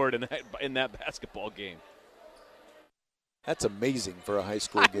points scored in that basketball game. That's amazing for a high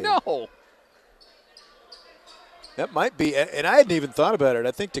school game. I know. That might be, and I hadn't even thought about it.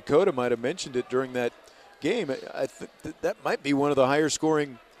 I think Dakota might have mentioned it during that game. I think that might be one of the higher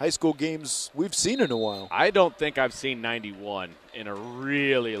scoring high school games we've seen in a while. I don't think I've seen 91 in a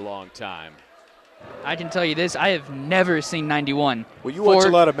really long time. I can tell you this, I have never seen 91. Well, you watch a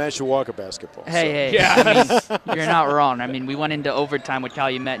lot of Mishawaka basketball. Hey. Yeah. I mean, you're not wrong. I mean, we went into overtime with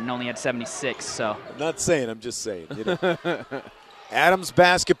Calumet and only had 76, so. I'm not saying, I'm just saying. You know. Adams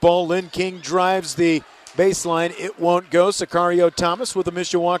basketball. Lynn King drives the baseline. It won't go. Sicario Thomas with a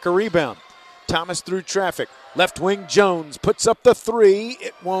Mishawaka rebound. Thomas through traffic. Left wing Jones puts up the three.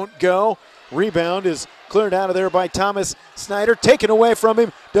 It won't go. Rebound is cleared out of there by Thomas Snyder. Taken away from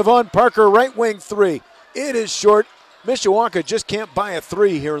him. Devon Parker, right wing three. It is short. Mishawaka just can't buy a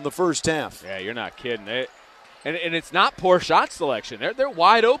three here in the first half. Yeah, you're not kidding. And it's not poor shot selection. They're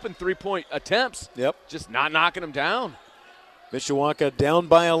wide open three-point attempts. Yep. Just not knocking them down. Mishawaka down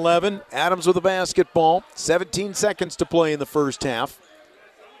by 11. Adams with the basketball. 17 seconds to play in the first half.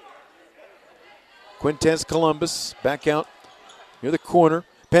 Quintez Columbus back out near the corner.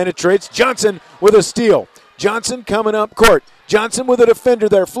 Penetrates. Johnson with a steal. Johnson coming up court. Johnson with a defender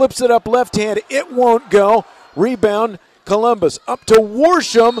there. Flips it up left hand. It won't go. Rebound. Columbus up to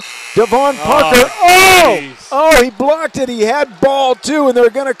Worsham. Devon Parker. Oh, he blocked it. He had ball too, and they're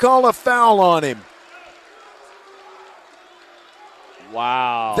going to call a foul on him.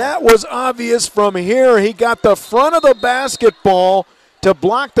 Wow. That was obvious from here. He got the front of the basketball to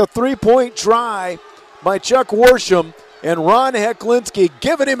block the three-point try by Chuck Worsham, and Ron Hecklinski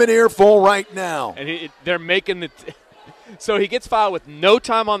giving him an earful right now. And they're making so he gets fouled with no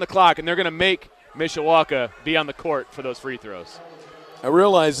time on the clock, and they're going to make Mishawaka be on the court for those free throws. I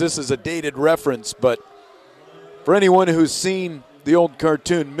realize this is a dated reference, but for anyone who's seen the old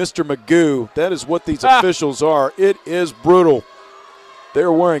cartoon, Mr. Magoo, that is what these officials are. It is brutal.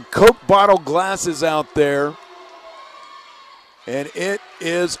 They're wearing Coke bottle glasses out there, and it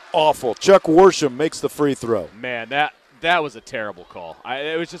is awful. Chuck Worsham makes the free throw. Man, that was a terrible call.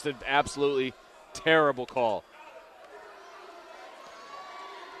 It was just an absolutely terrible call.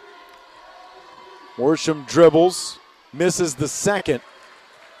 Worsham dribbles, misses the second.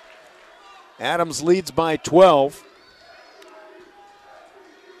 Adams leads by 12.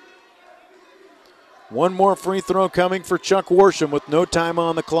 One more free throw coming for Chuck Worsham with no time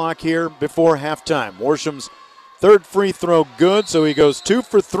on the clock here before halftime. Worsham's third free throw good, so he goes 2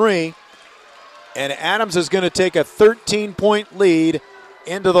 for 3. And Adams is going to take a 13-point lead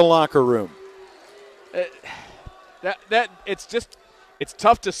into the locker room. It's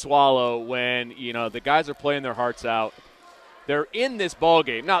tough to swallow when, the guys are playing their hearts out. They're in this ball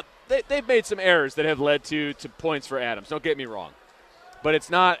game. Now, they've made some errors that have led to points for Adams. Don't get me wrong. But it's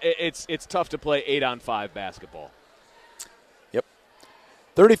tough to play 8-on-5 basketball. Yep.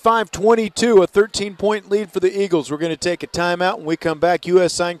 35-22, a 13-point lead for the Eagles. We're going to take a timeout. When we come back,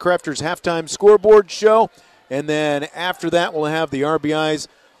 U.S. Signcrafters halftime scoreboard show. And then after that, we'll have the RBI's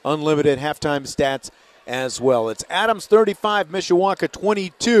Unlimited halftime stats as well. It's Adams 35, Mishawaka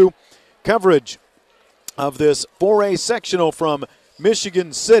 22. Coverage of this 4A sectional from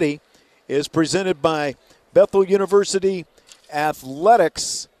Michigan City is presented by Bethel University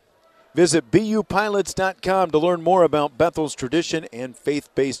Athletics. Visit bupilots.com to learn more about Bethel's tradition and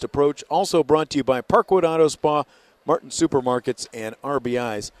faith-based approach. Also brought to you by Parkwood Auto Spa, Martin Supermarkets, and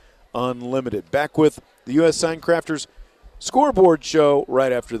RBI's Unlimited. Back with the U.S. Sign Crafters Scoreboard Show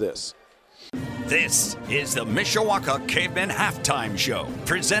right after this. This is the Mishawaka Cavemen Halftime Show,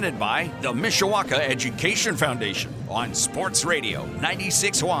 presented by the Mishawaka Education Foundation on Sports Radio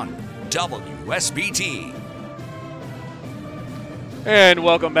 96.1 WSBT. And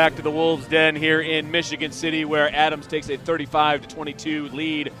welcome back to the Wolves' Den here in Michigan City, where Adams takes a 35-22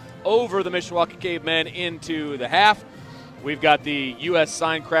 lead over the Mishawaka Cavemen into the half. We've got the U.S.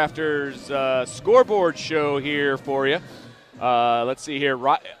 Sign Crafters Scoreboard Show here for you. Let's see here.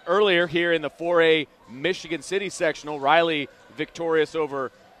 Earlier here in the 4A Michigan City sectional, Riley victorious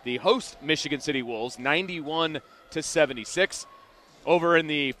over the host Michigan City Wolves, 91-76. Over in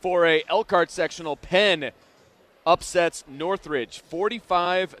the 4A Elkhart sectional, Penn upsets Northridge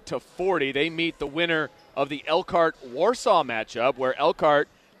 45-40. They meet the winner of the Elkhart-Warsaw matchup, where Elkhart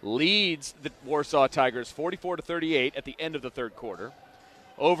leads the Warsaw Tigers 44-38 at the end of the third quarter.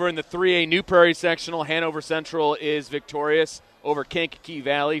 Over in the 3A New Prairie sectional, Hanover Central is victorious over Kankakee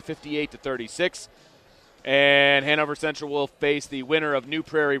Valley 58-36. And Hanover Central will face the winner of New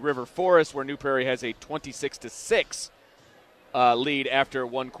Prairie River Forest, where New Prairie has a 26-6 lead after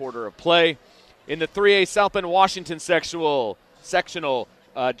one quarter of play. In the 3A South Bend Washington sectional,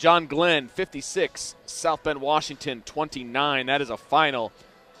 John Glenn 56, South Bend Washington 29. That is a final.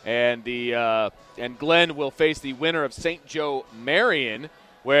 And Glenn will face the winner of St. Joe Marion,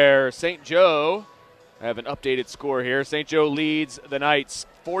 where St. Joe, I have an updated score here. St. Joe leads the Knights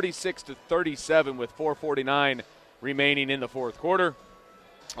 46-37 with 4:49 remaining in the fourth quarter.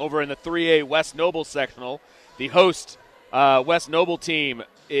 Over in the 3A West Noble sectional, the host West Noble team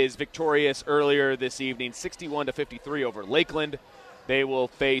is victorious earlier this evening, 61-53 over Lakeland. They will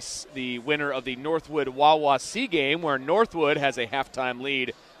face the winner of the Northwood Wawasee game, where Northwood has a halftime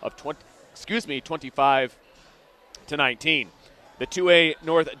lead of 25-19. The 2A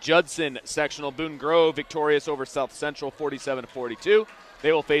North Judson sectional, Boone Grove victorious over South Central 47-42.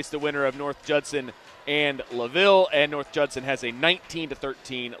 They will face the winner of North Judson and LaVille, and North Judson has a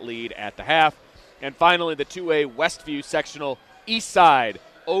 19-13 lead at the half. And finally, the 2A Westview sectional, Eastside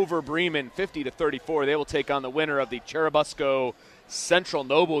over Bremen 50-34. They will take on the winner of the Cherubusco Central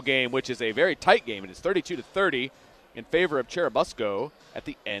Noble game, which is a very tight game. It is 32-30 in favor of Cherubusco at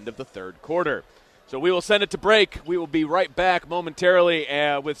the end of the third quarter. So we will send it to break. We will be right back momentarily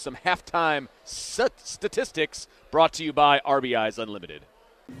with some halftime statistics brought to you by RBI's Unlimited.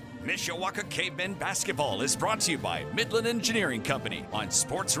 Mishawaka Cavemen Basketball is brought to you by Midland Engineering Company on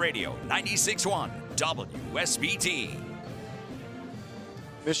Sports Radio 96.1 WSBT.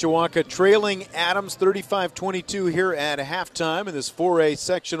 Mishawaka trailing Adams 35-22 here at halftime in this 4A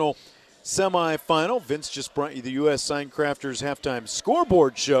sectional semifinal. Vince just brought you the U.S. Sign Crafters halftime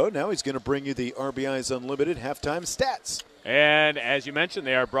scoreboard show. Now he's going to bring you the RBI's Unlimited halftime stats. And as you mentioned,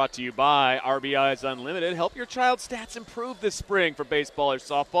 they are brought to you by RBI's Unlimited. Help your child's stats improve this spring for baseball or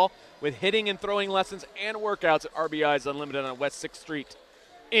softball with hitting and throwing lessons and workouts at RBI's Unlimited on West 6th Street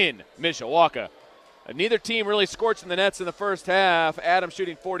in Mishawaka. Neither team really scorching the nets in the first half. Adams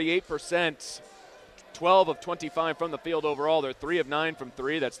shooting 48%, 12 of 25 from the field overall. They're 3 of 9 from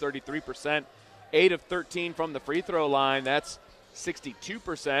 3. That's 33%. 8 of 13 from the free throw line. That's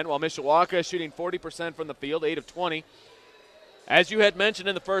 62%. While Mishawaka is shooting 40% from the field, 8 of 20. As you had mentioned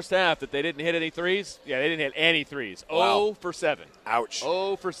in the first half that they didn't hit any threes. Yeah, they didn't hit any threes. Wow. 0 for 7. Ouch.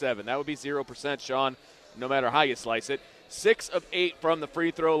 0 for 7. That would be 0%, Sean, no matter how you slice it. 6 of 8 from the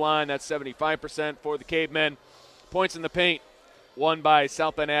free throw line. That's 75% for the Cavemen. Points in the paint won by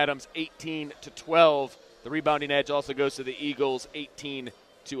South Bend Adams 18-12. The rebounding edge also goes to the Eagles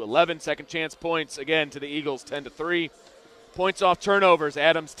 18-11. Second chance points again to the Eagles 10-3. Points off turnovers,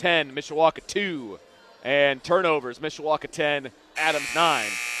 Adams 10, Mishawaka 2. And turnovers, Mishawaka 10, Adams 9.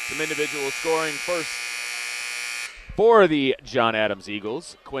 Some individual scoring first for the John Adams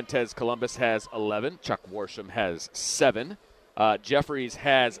Eagles. Quintez Columbus has 11. Chuck Worsham has 7. Jeffries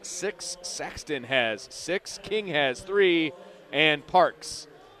has 6. Saxton has 6. King has 3. And Parks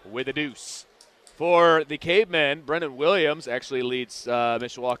with a deuce. For the Cavemen, Brendan Williams actually leads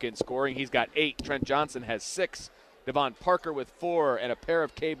Mishawaka in scoring. He's got 8. Trent Johnson has 6. Devon Parker with 4. And a pair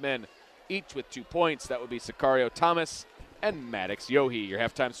of Cavemen each with 2 points. That would be Sicario Thomas and Maddox Yohe. Your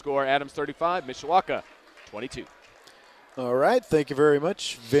halftime score, Adams 35, Mishawaka 22. All right, thank you very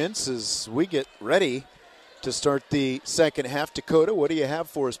much, Vince. As we get ready to start the second half, Dakota, what do you have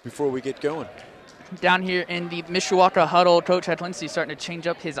for us before we get going? Down here in the Mishawaka huddle, Coach Hedlinski starting to change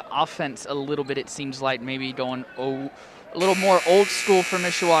up his offense a little bit, it seems like, maybe going a little more old school for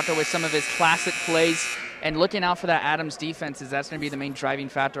Mishawaka with some of his classic plays, and looking out for that Adams defense, as that's going to be the main driving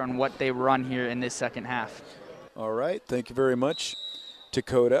factor on what they run here in this second half. All right, thank you very much,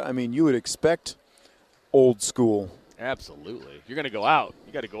 Dakota. I mean, you would expect old school. Absolutely. You're going to go out.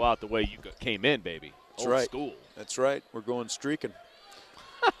 You got to go out the way you came in, baby. That's old right. school. That's right. We're going streaking.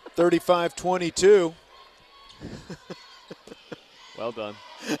 35-22. Well done.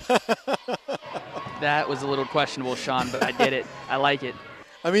 That was a little questionable, Sean, but I did it. I like it.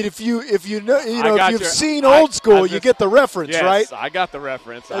 I mean, if you've seen old school, you get the reference, yes, right? I got the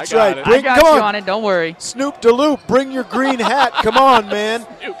reference. That's I got right. it. I got you on it. Don't worry. Snoop DeLoop, bring your green hat. Come on, man.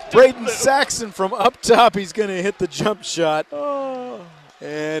 Braden Saxon from up top. He's going to hit the jump shot. Oh.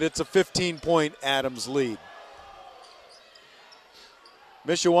 And it's a 15-point Adams lead.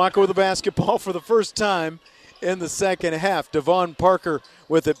 Mishawaka with the basketball for the first time in the second half. Devon Parker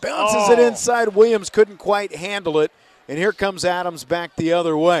with it. Bounces it inside. Williams couldn't quite handle it. And here comes Adams back the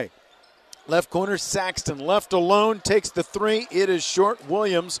other way. Left corner, Saxton left alone, takes the three. It is short.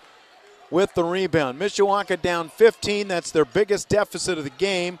 Williams with the rebound. Mishawaka down 15. That's their biggest deficit of the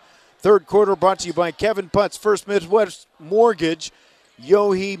game. Third quarter brought to you by Kevin Putz, First Midwest Mortgage.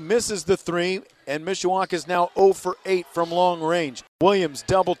 Yohe misses the three, and Mishawaka is now 0 for 8 from long range. Williams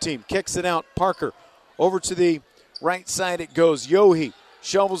double team, kicks it out. Parker over to the right side it goes. Yohe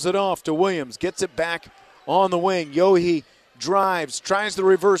shovels it off to Williams, gets it back on the wing. Yohe drives, tries the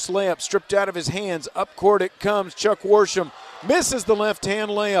reverse layup, stripped out of his hands. Up court it comes. Chuck Worsham misses the left-hand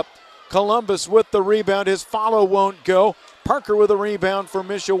layup. Columbus with the rebound. His follow won't go. Parker with a rebound for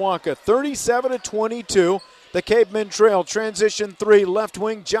Mishawaka. 37-22. The Cavemen trail. Transition three. Left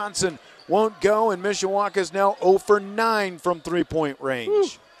wing Johnson won't go, and Mishawaka is now 0 for 9 from three-point range. Whew.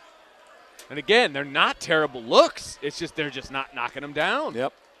 And again, they're not terrible looks. It's just they're just not knocking them down.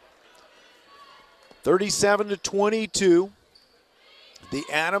 Yep. 37-22. The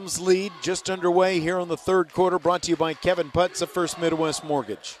Adams lead just underway here in the third quarter, brought to you by Kevin Putz of First Midwest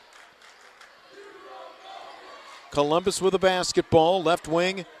Mortgage. Columbus with a basketball, left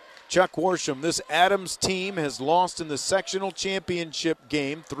wing, Chuck Worsham. This Adams team has lost in the sectional championship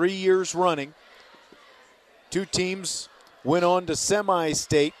game 3 years running. Two teams went on to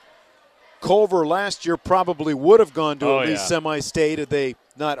semi-state. Culver last year probably would have gone to at least semi-state had they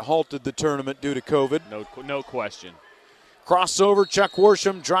not halted the tournament due to COVID. No question. Crossover, Chuck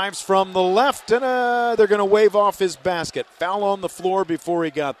Worsham drives from the left, and they're going to wave off his basket. Foul on the floor before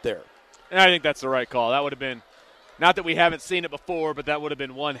he got there. And I think that's the right call. That would have been, not that we haven't seen it before, but that would have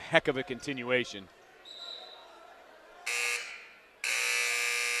been one heck of a continuation.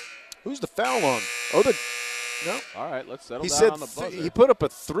 Who's the foul on? No. All right, let's settle He down said on the buzzer. he put up a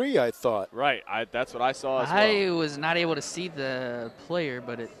three, I thought. Right, that's what I saw as well. I was not able to see the player,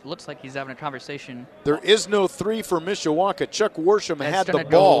 but it looks like he's having a conversation. There is no three for Mishawaka. Chuck Worsham had the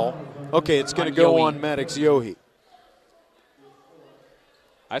ball. Okay, it's going to go on Maddox Yohe.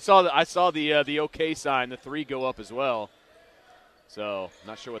 I saw the OK sign, the three go up as well. So,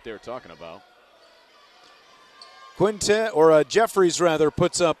 not sure what they were talking about. Jeffries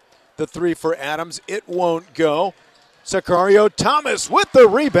puts up the three for Adams. It won't go. Sicario Thomas with the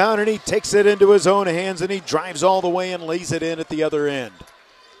rebound, and he takes it into his own hands, and he drives all the way and lays it in at the other end.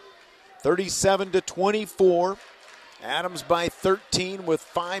 37-24. Adams by 13 with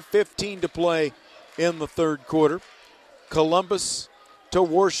 5:15 to play in the third quarter. Columbus to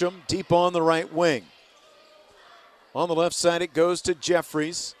Worsham, deep on the right wing. On the left side it goes to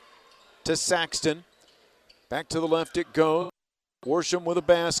Jeffries, to Saxton. Back to the left it goes. Worsham with a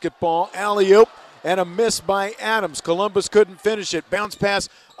basketball, alley-oop, and a miss by Adams. Columbus couldn't finish it. Bounce pass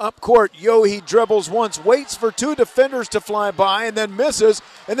up court. Yohe dribbles once, waits for two defenders to fly by, and then misses.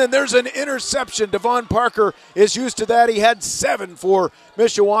 And then there's an interception. Devon Parker is used to that. He had 7 for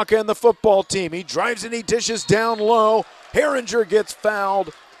Mishawaka and the football team. He drives and he dishes down low. Herringer gets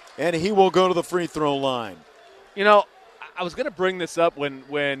fouled, and he will go to the free throw line. You know, I was going to bring this up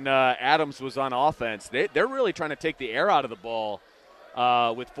when Adams was on offense. They're really trying to take the air out of the ball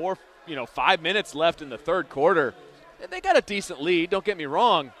with 5 minutes left in the third quarter. They got a decent lead, don't get me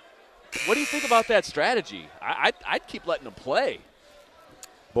wrong. What do you think about that strategy? I'd keep letting them play.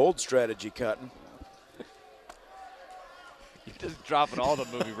 Bold strategy, Cotton. You're just dropping all the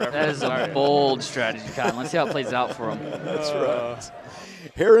movie That references. is a bold strategy, Cotton. Let's see how it plays out for him. That's right.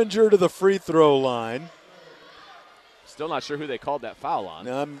 Herringer to the free throw line. Still not sure who they called that foul on.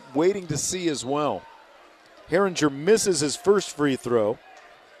 Now I'm waiting to see as well. Herringer misses his first free throw.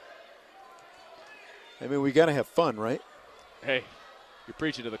 I mean, we got to have fun, right? Hey, you're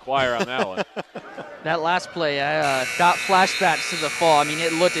preaching to the choir on that one. That last play, I got flashbacks to the fall. I mean,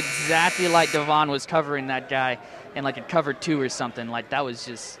 it looked exactly like Devon was covering that guy in like a cover 2 or something. Like, that was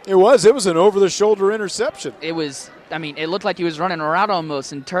just... It was an over-the-shoulder interception. It was, I mean, it looked like he was running a route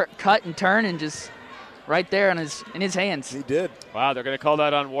almost and cut and turn and just right there in his hands. He did. Wow, they're going to call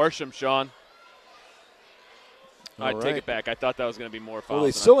that on Worsham, Sean. All I'd right. take it back. I thought that was going to be more fouls. Well,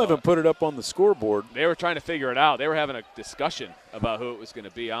 they still haven't put it up on the scoreboard. They were trying to figure it out. They were having a discussion about who it was going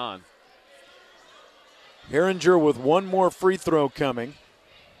to be on. Herringer with one more free throw coming.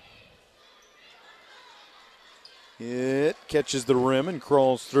 It catches the rim and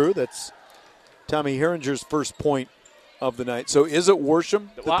crawls through. That's Tommy Herringer's first point of the night. So is it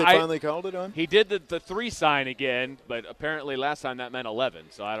Worsham that they finally called it on? He did the 3 sign again, but apparently last time that meant 11,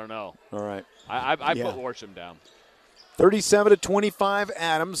 so I don't know. All right. I put Worsham down. 37-25,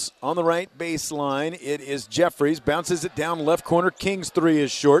 Adams on the right baseline. It is Jeffries. Bounces it down left corner. King's 3 is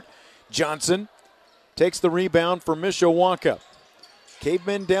short. Johnson takes the rebound for Mishawaka.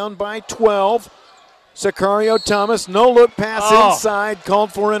 Cavemen down by 12. Sicario Thomas, no-look pass inside,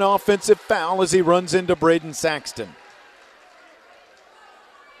 called for an offensive foul as he runs into Braden Saxton.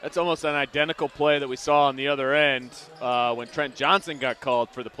 That's almost an identical play that we saw on the other end when Trent Johnson got called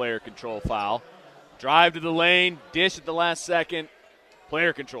for the player control foul. Drive to the lane, dish at the last second,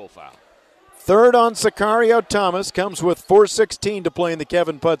 player control foul. Third on Sicario Thomas, comes with 4:16 to play in the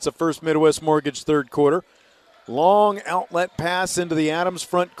Kevin Putz First Midwest Mortgage third quarter. Long outlet pass into the Adams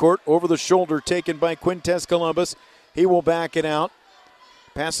front court, over the shoulder taken by Quintez Columbus. He will back it out.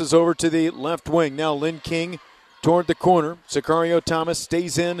 Passes over to the left wing. Now Lynn King toward the corner. Sicario Thomas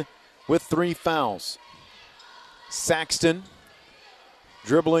stays in with 3 fouls. Saxton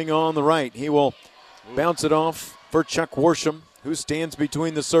dribbling on the right. He will bounce it off for Chuck Worsham, who stands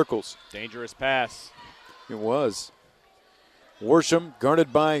between the circles. Dangerous pass. It was. Worsham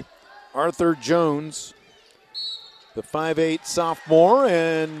guarded by Arthur Jones, the 5'8 sophomore,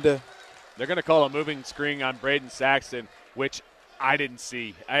 and they're going to call a moving screen on Braden Saxton, which I didn't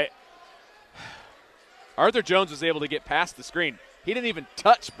see. Arthur Jones was able to get past the screen. He didn't even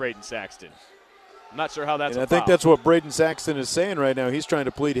touch Braden Saxton. I'm not sure how that's and a I think foul. that's what Braden Saxton is saying right now. He's trying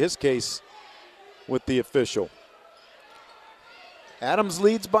to plead his case with the official. Adams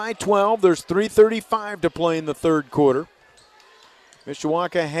leads by 12. There's 3:35 to play in the third quarter.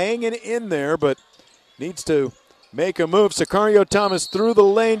 Mishawaka hanging in there, but needs to make a move. Sicario Thomas through the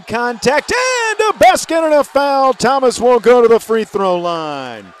lane, contact, and a basket and a foul. Thomas won't go to the free throw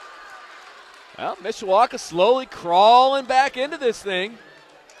line. Well, Mishawaka slowly crawling back into this thing.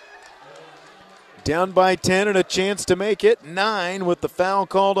 Down by 10 and a chance to make it 9 with the foul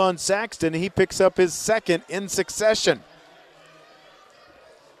called on Saxton. He picks up his second in succession.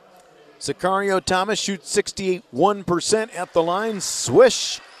 Sicario Thomas shoots 61% at the line.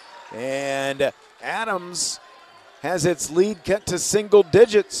 Swish. And Adams has its lead cut to single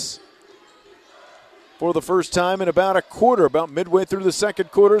digits for the first time in about a quarter. About midway through the second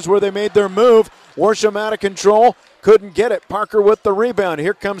quarter is where they made their move. Worsham out of control. Couldn't get it. Parker with the rebound.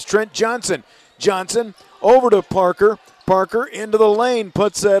 Here comes Trent Johnson. Johnson over to Parker. Parker into the lane.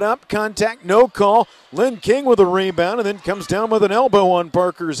 Puts that up. Contact, no call. Lynn King with a rebound and then comes down with an elbow on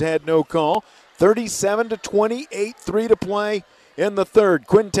Parker's head. No call. 37-28. 3 to play in the third.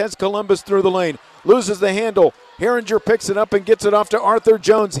 Quintez Columbus through the lane. Loses the handle. Herringer picks it up and gets it off to Arthur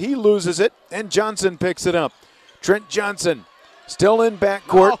Jones. He loses it, and Johnson picks it up. Trent Johnson still in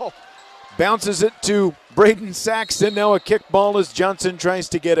backcourt. Oh. Bounces it to Braden Saxton. Now a kick ball as Johnson tries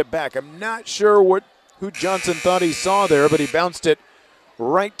to get it back. I'm not sure who Johnson thought he saw there, but he bounced it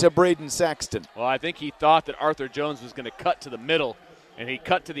right to Braden Saxton. Well, I think he thought that Arthur Jones was going to cut to the middle, and he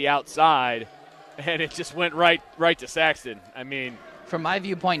cut to the outside, and it just went right to Saxton. I mean, from my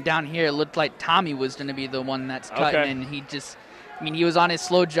viewpoint down here, it looked like Tommy was going to be the one that's cutting, okay. And he was on his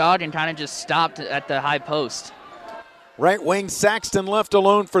slow jog and kind of just stopped at the high post. Right wing Saxton left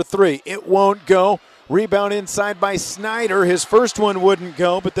alone for 3. It won't go. Rebound inside by Snyder. His first one wouldn't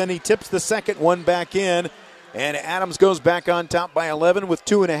go, but then he tips the second one back in. And Adams goes back on top by 11 with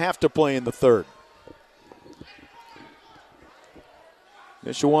 2.5 to play in the third.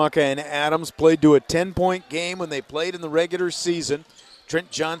 Mishawaka and Adams played to a 10-point game when they played in the regular season.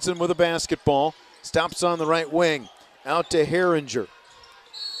 Trent Johnson with a basketball. Stops on the right wing. Out to Herringer.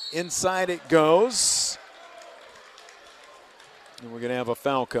 Inside it goes. And we're going to have a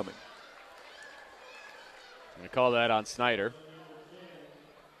foul coming. I'm going to call that on Snyder.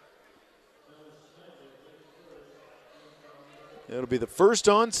 It'll be the first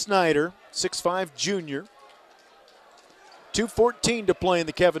on Snyder, 6'5 junior. 2:14 to play in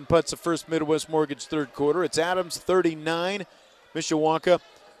the Kevin Putz of First Midwest Mortgage third quarter. It's Adams 39, Mishawaka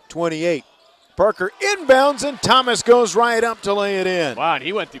 28. Parker inbounds, and Thomas goes right up to lay it in. Wow, and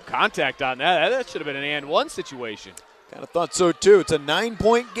he went through contact on that. That should have been an and one situation. Kind of thought so, too. It's a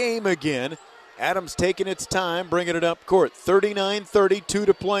 9-point game again. Adams taking its time, bringing it up court. 39-32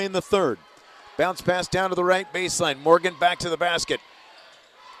 to play in the third. Bounce pass down to the right baseline. Morgan back to the basket.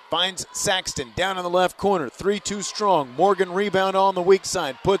 Finds Saxton down in the left corner. 3-2 strong. Morgan rebound on the weak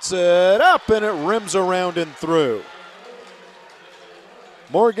side. Puts it up, and it rims around and through.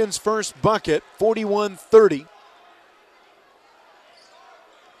 Morgan's first bucket, 41-30.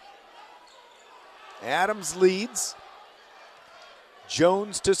 Adams leads.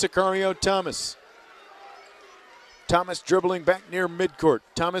 Jones to Sicario Thomas. Thomas dribbling back near midcourt.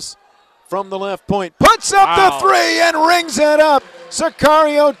 Thomas from the left point. Puts up the three and rings it up.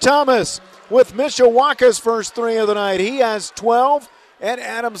 Sicario Thomas with Mishawaka's first three of the night. He has 12, and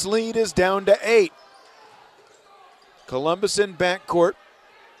Adams' lead is down to 8. Columbus in backcourt.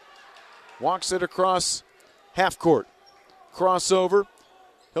 Walks it across half court. Crossover.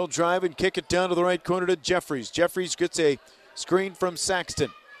 He'll drive and kick it down to the right corner to Jeffries. Jeffries gets a screen from Saxton.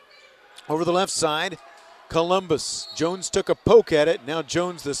 Over the left side, Columbus. Jones took a poke at it. Now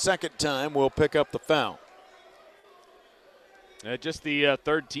Jones the second time will pick up the foul. Just the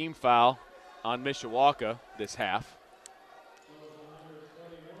third team foul on Mishawaka this half.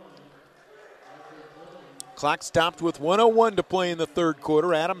 Clock stopped with 1:01 to play in the third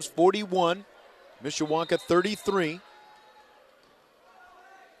quarter. Adams 41, Mishawaka 33.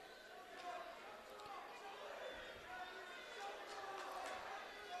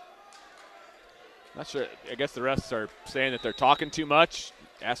 Not sure. I guess the refs are saying that they're talking too much,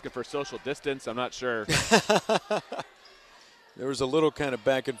 asking for social distance. I'm not sure. There was a little kind of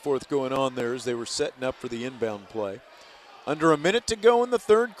back and forth going on there as they were setting up for the inbound play. Under a minute to go in the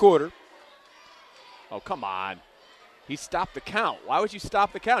third quarter. Oh, come on. He stopped the count. Why would you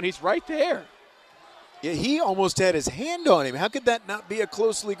stop the count? He's right there. Yeah, he almost had his hand on him. How could that not be a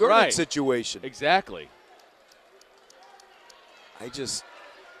closely guarded situation? Exactly. And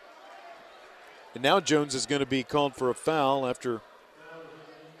now Jones is going to be called for a foul after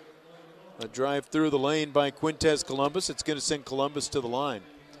a drive through the lane by Quintez Columbus. It's going to send Columbus to the line.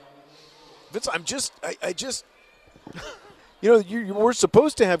 Vince, we're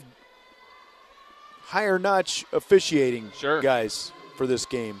supposed to have higher notch officiating guys for this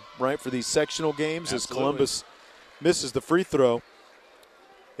game, right? For these sectional games. Absolutely. As Columbus misses the free throw.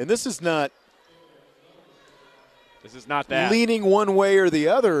 And this is not that. Leaning one way or the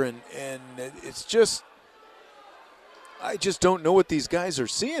other, and it's just, I just don't know what these guys are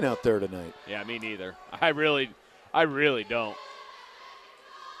seeing out there tonight. Yeah, me neither. I really don't.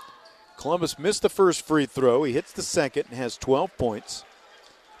 Columbus missed the first free throw. He hits the second and has 12 points.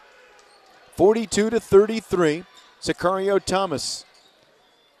 42-33. Sicario Thomas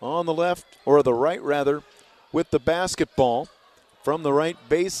on the left, or the right rather, with the basketball. From the right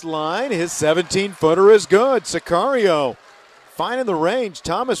baseline, his 17-footer is good. Sicario finding the range.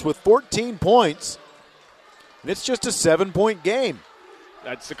 Thomas with 14 points. And it's just a 7-point game.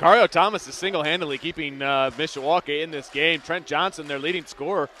 Sicario Thomas is single-handedly keeping Mishawaka in this game. Trent Johnson, their leading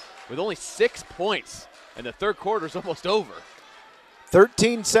scorer, with only 6 points. And the third quarter is almost over.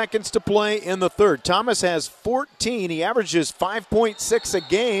 13 seconds to play in the third. Thomas has 14. He averages 5.6 a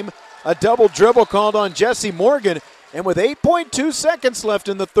game. A double dribble called on Jesse Morgan. And with 8.2 seconds left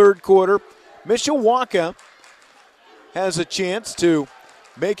in the third quarter, Mishawaka has a chance to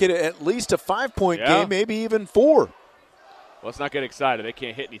make it at least a 5-point game, maybe even 4. Well, let's not get excited. They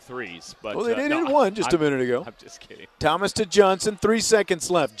can't hit any threes. But, well, they did hit one just a minute ago. I'm just kidding. Thomas to Johnson, 3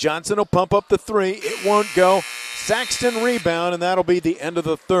 seconds left. Johnson will pump up the three. It won't go. Saxton rebound, and that'll be the end of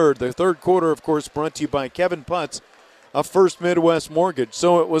the third. The third quarter, of course, brought to you by Kevin Putz of First Midwest Mortgage.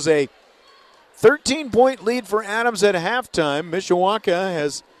 So it was a 13-point lead for Adams at halftime. Mishawaka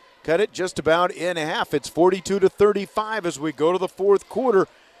has cut it just about in half. It's 42-35 as we go to the fourth quarter.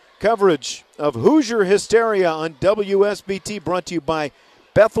 Coverage of Hoosier Hysteria on WSBT brought to you by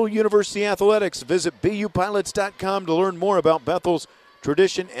Bethel University Athletics. Visit BUPilots.com to learn more about Bethel's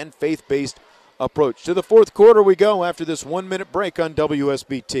tradition and faith-based approach. To the fourth quarter we go after this 1-minute break on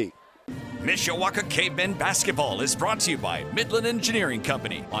WSBT. Mishawaka Cavemen Basketball is brought to you by Midland Engineering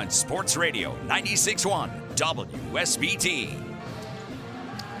Company on Sports Radio 96.1 WSBT.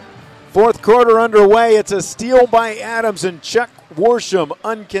 Fourth quarter underway. It's a steal by Adams, and Chuck Worsham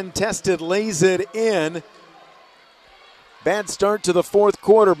uncontested lays it in. Bad start to the fourth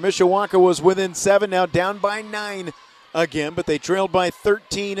quarter. Mishawaka was within 7, now down by 9 again, but they trailed by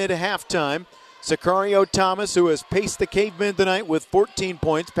 13 at halftime. Sicario Thomas, who has paced the Cavemen tonight with 14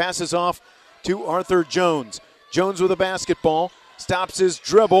 points, passes off to Arthur Jones. Jones with a basketball, stops his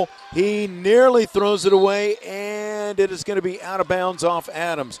dribble. He nearly throws it away, and it is going to be out of bounds off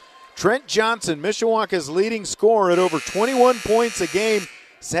Adams. Trent Johnson, Mishawaka's leading scorer at over 21 points a game.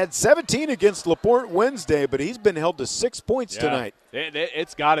 He's had 17 against LaPorte Wednesday, but he's been held to 6 points tonight.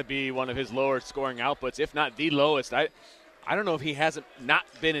 It's got to be one of his lower scoring outputs, if not the lowest. I don't know if he hasn't not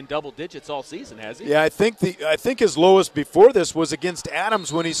been in double digits all season, has he? Yeah, I think his lowest before this was against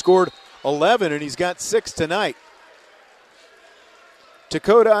Adams when he scored 11, and he's got 6 tonight.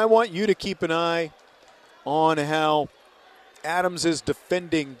 Dakota, I want you to keep an eye on how Adams is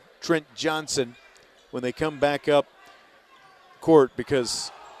defending Trent Johnson when they come back up court,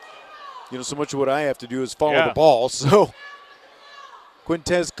 because so much of what I have to do is follow the ball. So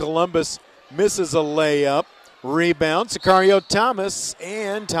Quintez Columbus misses a layup. Rebound, Sicario Thomas,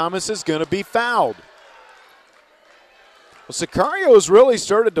 and Thomas is going to be fouled. Well, Sicario has really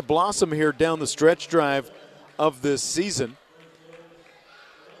started to blossom here down the stretch drive of this season.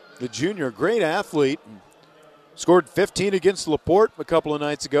 The junior, great athlete, scored 15 against LaPorte a couple of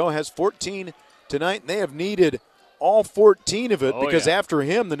nights ago, has 14 tonight, and they have needed all 14 of it because after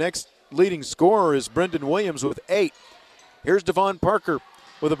him, the next leading scorer is Brendan Williams with 8. Here's Devon Parker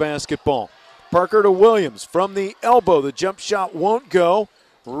with a basketball. Parker to Williams from the elbow. The jump shot won't go.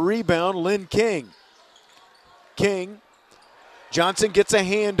 Rebound, Lynn King. Johnson gets a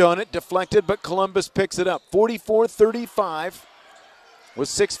hand on it, deflected, but Columbus picks it up. 44-35 with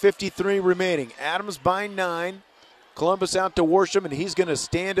 6:53 remaining. Adams by 9. Columbus out to Worsham, and he's going to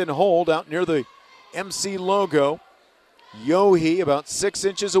stand and hold out near the MC logo. Yohe about 6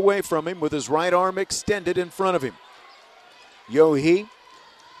 inches away from him with his right arm extended in front of him. Yohe,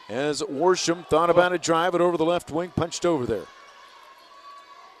 as Worsham thought about a drive it over the left wing, punched over there.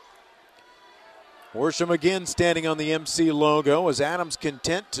 Worsham again standing on the MC logo as Adams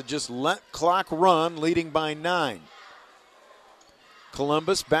content to just let clock run, leading by 9.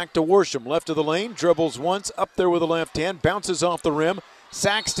 Columbus back to Worsham, left of the lane, dribbles once, up there with the left hand, bounces off the rim.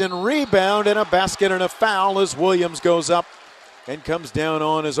 Saxton rebound and a basket and a foul as Williams goes up and comes down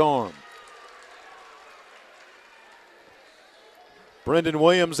on his arm. Brendan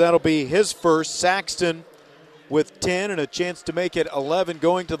Williams, that'll be his first. Saxton with 10 and a chance to make it 11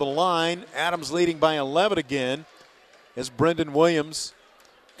 going to the line. Adams leading by 11 again as Brendan Williams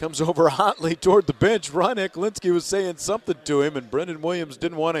comes over hotly toward the bench. Ron Eklinski was saying something to him, and Brendan Williams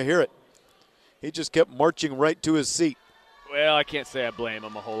didn't want to hear it. He just kept marching right to his seat. Well, I can't say I blame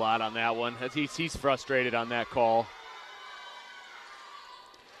him a whole lot on that one. He's frustrated on that call.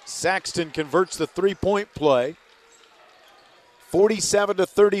 Saxton converts the three-point play.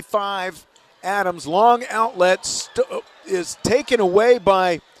 47-35. Adams, long outlet is taken away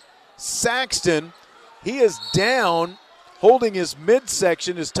by Saxton. He is down, holding his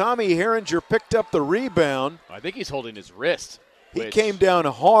midsection as Tommy Herringer picked up the rebound. I think he's holding his wrist. He came down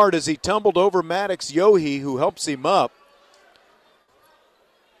hard as he tumbled over Maddox Yohe, who helps him up.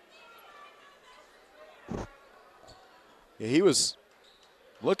 Yeah, he was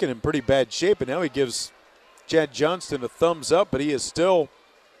looking in pretty bad shape, and now he gives Chad Johnston a thumbs up, but he is still,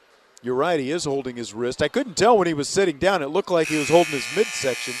 you're right, he is holding his wrist. I couldn't tell when he was sitting down. It looked like he was holding his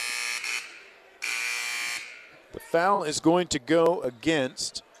midsection. The foul is going to go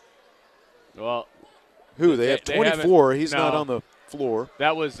against, well, who? They have 24. He's not on the floor.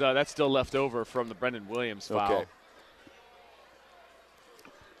 That was that's still left over from the Brendan Williams foul. Okay.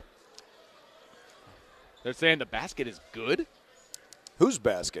 They're saying the basket is good? Whose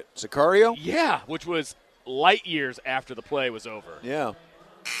basket? Sicario? Yeah, which was light years after the play was over. Yeah.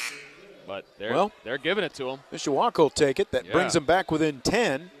 But they're giving it to him. Mishawaka will take it. That brings him back within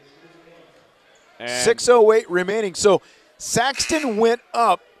 10. And 6:08 remaining. So Saxton went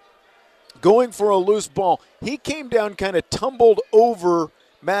up going for a loose ball. He came down, kind of tumbled over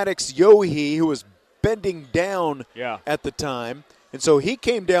Maddox Yohe, who was bending down at the time. And so he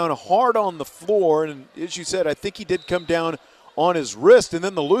came down hard on the floor. And as you said, I think he did come down on his wrist. And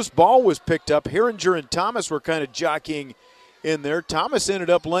then the loose ball was picked up. Herringer and Thomas were kind of jockeying in there. Thomas ended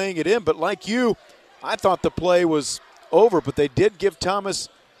up laying it in. But like you, I thought the play was over. But they did give Thomas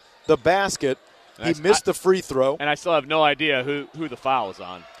the basket. He missed the free throw. And I still have no idea who the foul was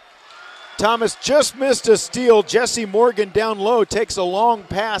on. Thomas just missed a steal. Jesse Morgan down low takes a long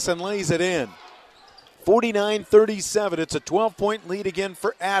pass and lays it in. 49-37. It's a 12-point lead again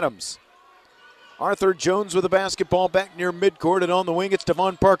for Adams. Arthur Jones with the basketball back near midcourt, and on the wing it's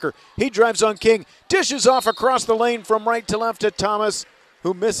Devon Parker. He drives on King, dishes off across the lane from right to left to Thomas,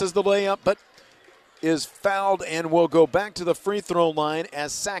 who misses the layup, but is fouled and will go back to the free throw line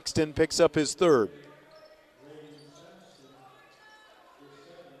as Saxton picks up his third.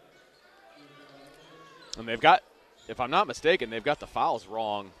 And they've got, if I'm not mistaken, they've got the fouls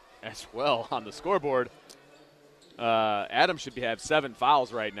wrong as well on the scoreboard. Adams should have 7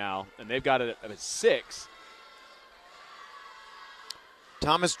 fouls right now, and they've got it at 6.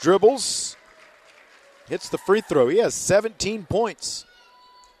 Thomas dribbles, hits the free throw. He has 17 points.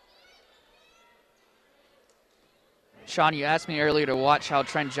 Sean, you asked me earlier to watch how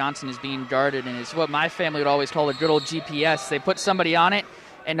Trent Johnson is being guarded, and it's what my family would always call a good old GPS. They put somebody on it,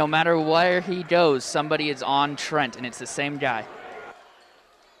 and no matter where he goes, somebody is on Trent, and it's the same guy.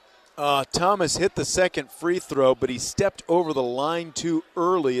 Thomas hit the second free throw, but he stepped over the line too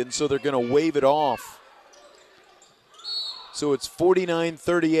early, and so they're going to wave it off. So it's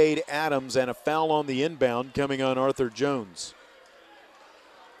 49-38 Adams and a foul on the inbound coming on Arthur Jones.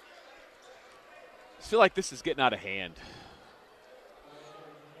 I feel like this is getting out of hand.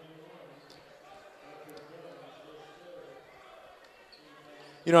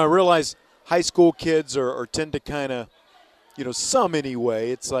 You know, I realize high school kids are tend to kind of, some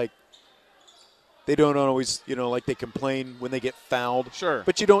anyway. It's like they don't always, like they complain when they get fouled. Sure.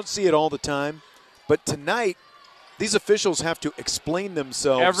 But you don't see it all the time. But tonight, these officials have to explain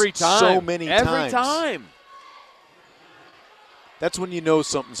themselves every time. So many times. Every time. That's when you know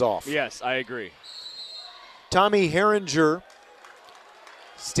something's off. Yes, I agree. Tommy Herringer,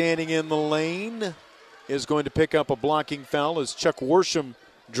 standing in the lane, is going to pick up a blocking foul as Chuck Worsham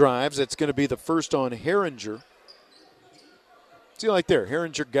drives. It's going to be the first on Herringer. See, like there,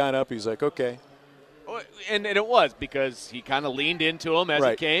 Herringer got up. He's like, okay. And it was because he kind of leaned into him as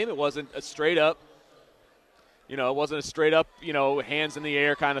right. It came. It wasn't a straight up, it wasn't a straight up, hands in the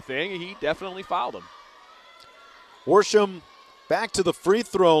air kind of thing. He definitely fouled him. Worsham back to the free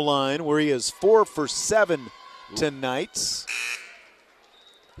throw line where he is 4 for 7 tonight.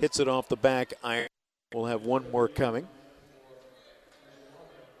 Hits it off the back iron. We'll have one more coming.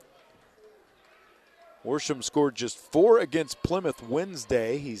 Worsham scored just 4 against Plymouth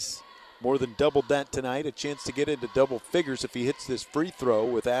Wednesday. He's more than doubled that tonight. A chance to get into double figures if he hits this free throw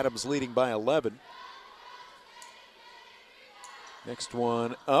with Adams leading by 11. Next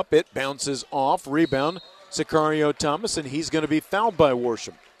one up. It bounces off. Rebound, Sicario Thomas, and he's going to be fouled by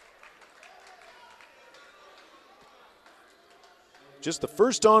Worsham. Just the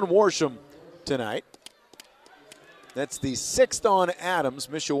first on Worsham tonight. That's the 6th on Adams.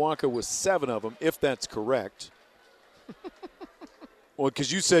 Mishawaka was 7 of them, if that's correct. Well,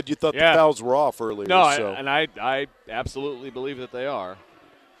 because you said you thought the fouls were off earlier. No, so. I absolutely believe that they are.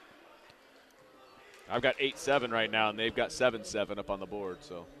 I've got 8-7 right now, and they've got 7-7 up on the board.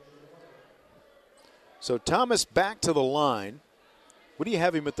 So Thomas back to the line. What do you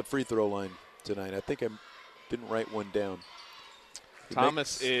have him at the free throw line tonight? I think I didn't write one down.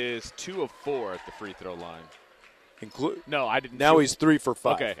 Thomas is 2 of 4 at the free throw line. No, I didn't. Now he's 3 for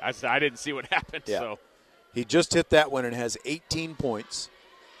 5. Okay, I didn't see what happened. Yeah. So he just hit that one and has 18 points.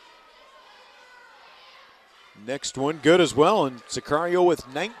 Next one good as well, and Sicario with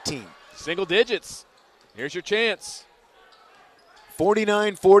 19. Single digits. Here's your chance.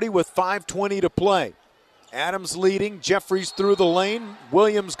 49-40 with 5:20 to play. Adams leading. Jeffries through the lane.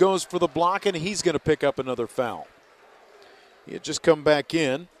 Williams goes for the block, and he's going to pick up another foul. He had just come back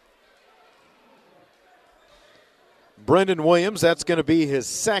in. Brendan Williams, that's going to be his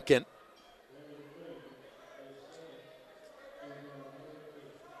second.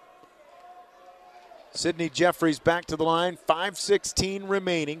 Sidney Jeffries back to the line. 5:16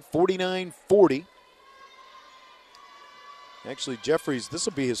 remaining. 49-40. Actually, Jeffries, this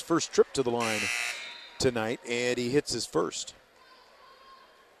will be his first trip to the line tonight, and he hits his first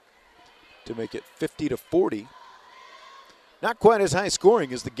to make it 50-40. Not quite as high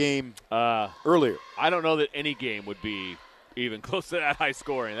scoring as the game earlier. I don't know that any game would be even close to that high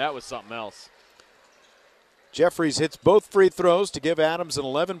scoring. That was something else. Jeffries hits both free throws to give Adams an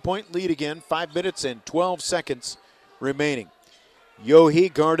 11-point lead again. 5 minutes and 12 seconds remaining.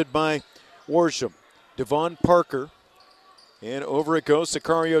 Yohe guarded by Worsham. Devon Parker. And over it goes.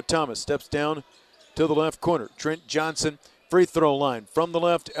 Sicario Thomas steps down to the left corner. Trent Johnson, free throw line from the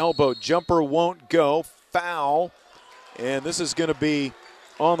left elbow. Jumper won't go. Foul. And this is going to be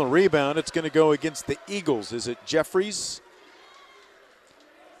on the rebound. It's going to go against the Eagles. Is it Jeffries?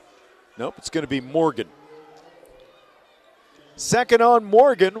 Nope, it's going to be Morgan. Second on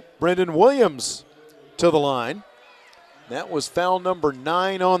Morgan, Brendan Williams to the line. That was foul number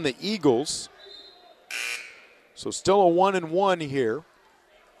 9 on the Eagles. So still a 1-and-1 here.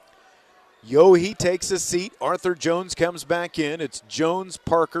 Yohe takes a seat. Arthur Jones comes back in. It's Jones,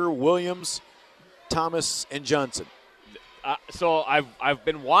 Parker, Williams, Thomas, and Johnson. So I've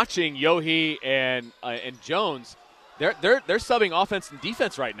been watching Yohe and Jones. They're subbing offense and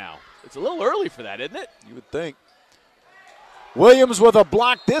defense right now. It's a little early for that, isn't it? You would think. Williams with a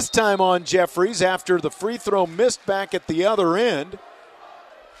block this time on Jeffries after the free throw missed back at the other end.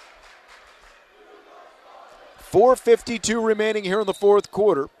 4:52 remaining here in the fourth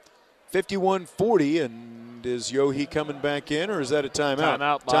quarter. 51-40, and is Yohe coming back in, or is that a timeout?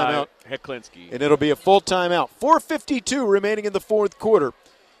 Timeout by Heklinski. And it'll be a full timeout. 4:52 remaining in the fourth quarter.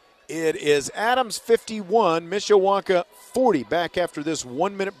 It is Adams 51, Mishawaka 40, back after this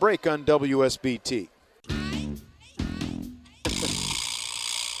 1-minute break on WSBT.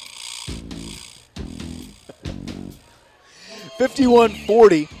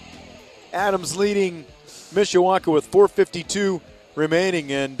 (51-40). Adams leading Mishawaka with 4:52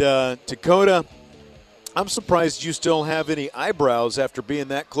 remaining. And Dakota, I'm surprised you still have any eyebrows after being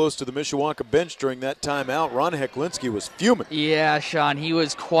that close to the Mishawaka bench during that timeout. Ron Heklinski was fuming. Yeah, Sean, he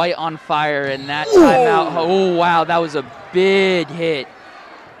was quite on fire in that timeout. Oh, wow, that was a big hit.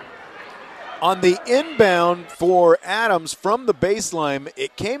 On the inbound for Adams from the baseline,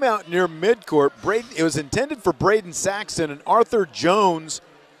 it came out near midcourt. It was intended for Braden Saxton, and Arthur Jones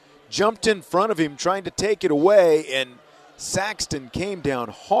jumped in front of him trying to take it away, and Saxton came down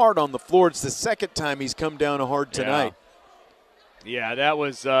hard on the floor. It's the second time he's come down hard tonight. Yeah, that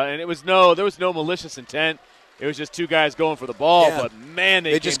was, and there was no malicious intent. It was just two guys going for the ball, but man,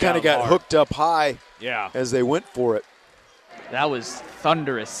 they just kind of got hooked up high as they went for it. That was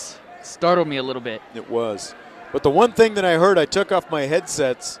thunderous. Startled me a little bit. It was. But the one thing that I heard, I took off my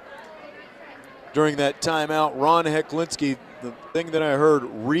headsets during that timeout, Ron Heklinski, the thing that I heard,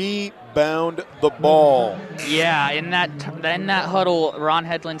 rebound the ball. Yeah, in that huddle, Ron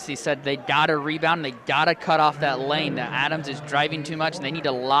Heklinski said they got to rebound, they got to cut off that lane, that Adams is driving too much, and they need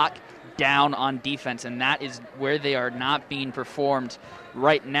to lock down on defense, and that is where they are not being performed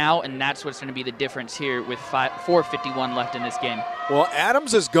right now, and that's what's going to be the difference here with 4:51 left in this game. Well,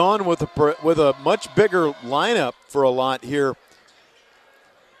 Adams has gone with a much bigger lineup for a lot here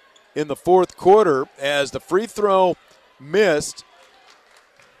in the fourth quarter as the free throw missed.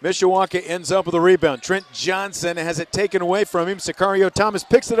 Mishawaka ends up with a rebound. Trent Johnson has it taken away from him. Sicario Thomas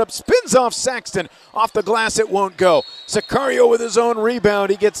picks it up, spins off Saxton. Off the glass, it won't go. Sicario with his own rebound.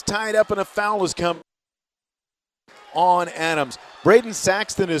 He gets tied up, and a foul has come on Adams. Braden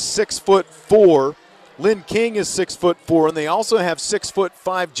Saxton is 6'4". Lynn King is 6'4", and they also have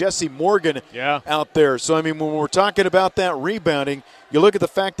 6'5" Jesse Morgan out there. So, I mean, when we're talking about that rebounding, you look at the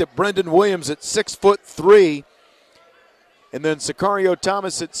fact that Brendan Williams at 6'3", and then Sicario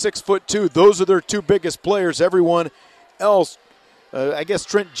Thomas at 6'2". Those are their two biggest players. Everyone else, I guess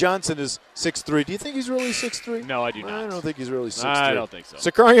Trent Johnson is 6'3". Do you think he's really 6'3"? No, I do not. I don't think he's really 6'3". I don't think so.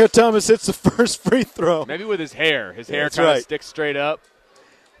 Sicario Thomas hits the first free throw. Maybe with his hair. His hair kind of sticks straight up.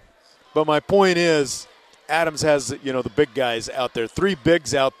 But my point is, Adams has, the big guys out there. Three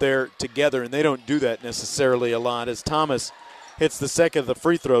bigs out there together, and they don't do that necessarily a lot. As Thomas hits the second of the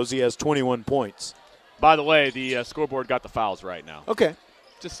free throws, he has 21 points. By the way, the scoreboard got the fouls right now. Okay.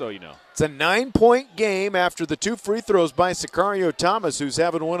 Just so you know. It's a 9-point game after the two free throws by Sicario Thomas, who's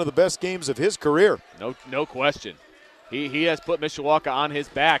having one of the best games of his career. No question. He has put Mishawaka on his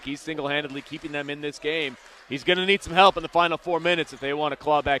back. He's single-handedly keeping them in this game. He's going to need some help in the final 4 minutes if they want to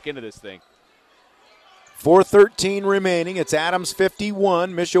claw back into this thing. 4:13 remaining. It's Adams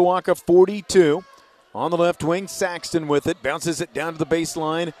 51, Mishawaka 42. On the left wing, Saxton with it. Bounces it down to the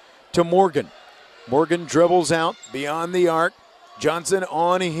baseline to Morgan. Morgan dribbles out beyond the arc. Johnson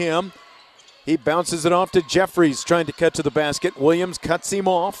on him. He bounces it off to Jeffries, trying to cut to the basket. Williams cuts him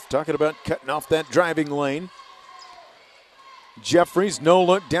off. Talking about cutting off that driving lane. Jeffries, no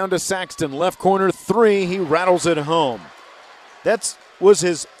look, down to Saxton. Left corner three. He rattles it home. That was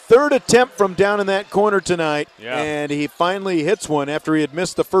his third attempt from down in that corner tonight. Yeah. And he finally hits one after he had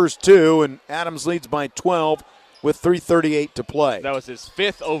missed the first two. And Adams leads by 12 with 3:38 to play. That was his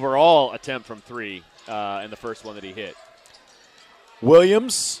fifth overall attempt from three in the first one that he hit.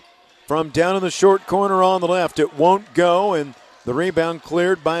 Williams from down in the short corner on the left. It won't go, and the rebound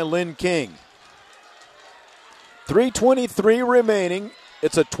cleared by Lynn King. 3:23 remaining.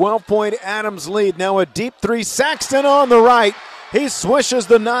 It's a 12-point Adams lead. Now a deep three. Saxton on the right. He swishes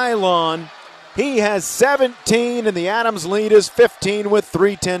the nylon. He has 17, and the Adams lead is 15 with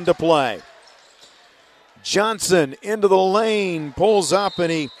 3:10 to play. Johnson into the lane, pulls up,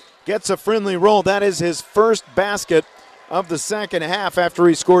 and he gets a friendly roll. That is his first basket of the second half after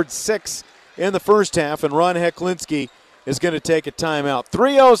he scored 6 in the first half, and Ron Heklinski is going to take a timeout.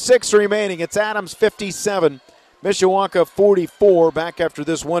 3:06 remaining. It's Adams 57, Mishawaka 44, back after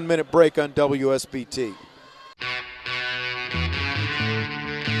this 1-minute break on WSBT.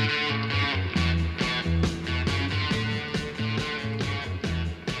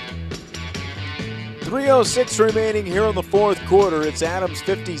 .306 remaining here in the fourth quarter. It's Adams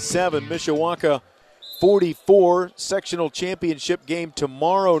 57, Mishawaka 44. Sectional championship game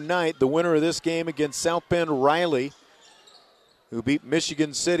tomorrow night. The winner of this game against South Bend Riley, who beat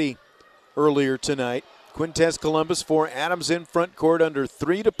Michigan City earlier tonight. Quintez Columbus for Adams in front court, under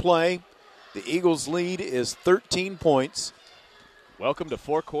 3 to play. The Eagles' lead is 13 points. Welcome to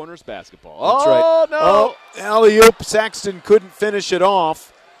Four Corners basketball. That's right. No! Oh, alley-oop. Saxton couldn't finish it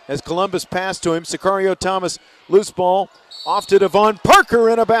off as Columbus passed to him. Sicario Thomas, loose ball, off to Devon Parker,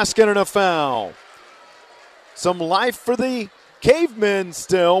 and a basket and a foul. Some life for the Cavemen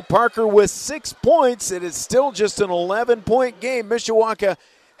still. Parker with 6 points. It is still just an 11-point game. Mishawaka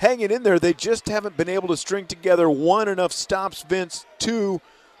hanging in there. They just haven't been able to string together, 1, enough stops, Vince, 2,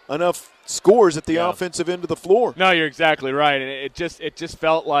 enough scores at the offensive end of the floor. No, you're exactly right. And it just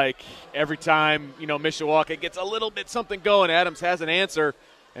felt like every time, Mishawaka gets a little bit something going, Adams has an answer,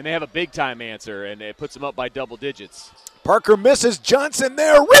 and they have a big-time answer, and it puts them up by double digits. Parker misses. Johnson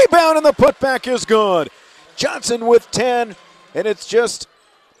there. Rebound, and the putback is good. Johnson with 10, and it's just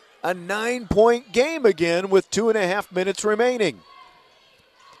a 9-point game again with 2.5 minutes remaining.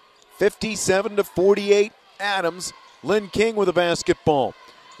 57-48 Adams. Lynn King with a basketball.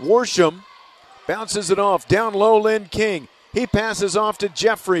 Worsham bounces it off. Down low, Lynn King. He passes off to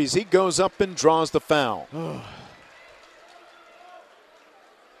Jeffries. He goes up and draws the foul. I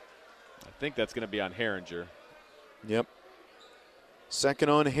think that's going to be on Herringer. Yep. Second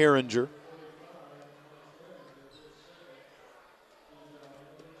on Herringer.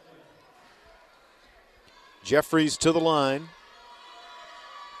 Jeffries to the line.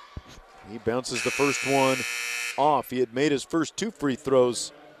 He bounces the first one off. He had made his first 2 free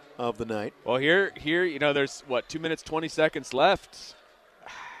throws of the night. Well, here, there's, 2 minutes, 20 seconds left.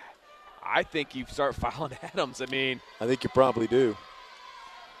 I think you start fouling Adams. I think you probably do.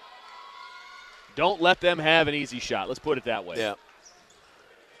 Don't let them have an easy shot. Let's put it that way. Yeah.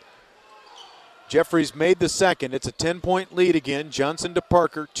 Jeffries made the second. It's a 10-point lead again. Johnson to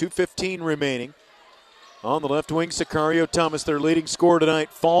Parker, 2:15 remaining. On the left wing, Sicario Thomas, their leading scorer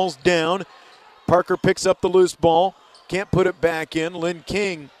tonight, falls down. Parker picks up the loose ball. Can't put it back in. Lynn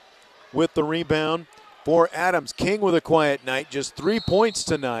King with the rebound for Adams. King with a quiet night, just 3 points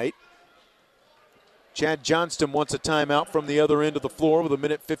tonight. Chad Johnston wants a timeout from the other end of the floor with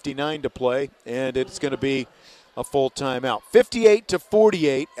 1:59 to play, and it's going to be a full timeout.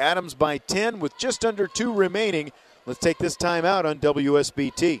 58-48, Adams by 10 with just under 2 remaining. Let's take this timeout on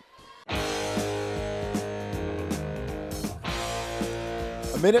WSBT.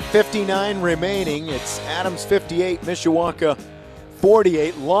 1:59 remaining. It's Adams 58, Mishawaka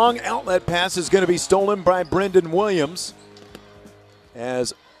 48. Long outlet pass is going to be stolen by Brendan Williams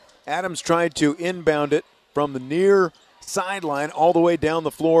as Adams tried to inbound it from the near sideline all the way down the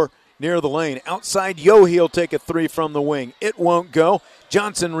floor near the lane. Outside, Yohe will take a 3 from the wing. It won't go.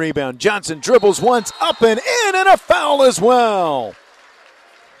 Johnson rebound. Johnson dribbles once, up and in, and a foul as well.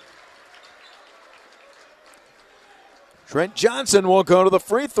 Trent Johnson will go to the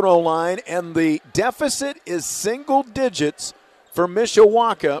free throw line, and the deficit is single digits for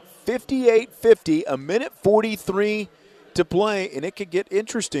Mishawaka, 58-50, 1:43 to play, and it could get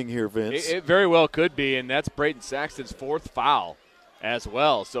interesting here, Vince. It very well could be, and that's Brayton Saxton's 4th foul as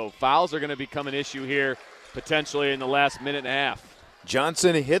well. So fouls are going to become an issue here potentially in the last minute and a half.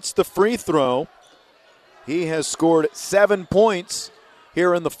 Johnson hits the free throw. He has scored 7 points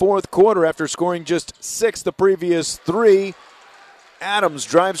here in the fourth quarter after scoring just 6 the previous 3. Adams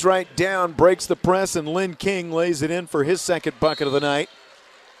drives right down, breaks the press, and Lynn King lays it in for his second bucket of the night.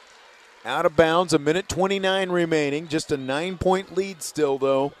 Out of bounds, 1:29 remaining. Just a 9-point lead still,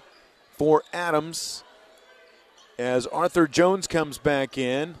 though, for Adams as Arthur Jones comes back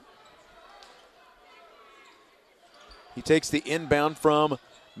in. He takes the inbound from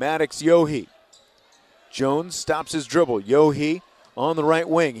Maddox Yohe. Jones stops his dribble. Yohe on the right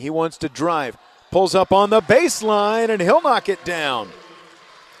wing. He wants to drive. Pulls up on the baseline, and he'll knock it down.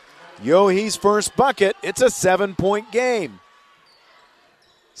 Yohe's first bucket. It's a 7-point game.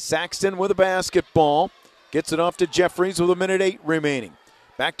 Saxton with a basketball. Gets it off to Jeffries with 1:08 remaining.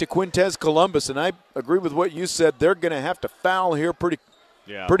 Back to Quintez Columbus, and I agree with what you said. They're going to have to foul here pretty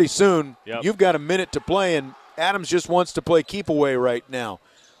soon. Yep. You've got a minute to play, and Adams just wants to play keep away right now.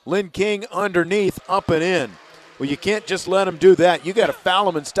 Lynn King underneath, up and in. Well, you can't just let him do that. You got to foul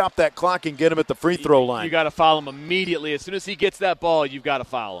him and stop that clock and get him at the free throw line. You got to foul him immediately. As soon as he gets that ball, you've got to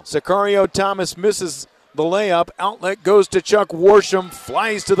foul him. Sicario Thomas misses the layup. Outlet goes to Chuck Warsham,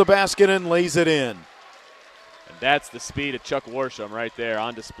 flies to the basket and lays it in. And that's the speed of Chuck Warsham right there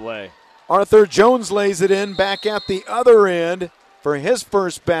on display. Arthur Jones lays it in back at the other end for his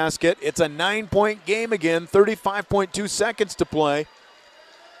first basket. It's a 9-point game again, 35.2 seconds to play.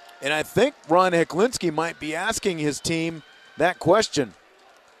 And I think Ron Heklinski might be asking his team that question.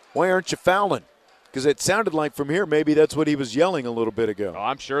 Why aren't you fouling? Because it sounded like from here maybe that's what he was yelling a little bit ago. Oh,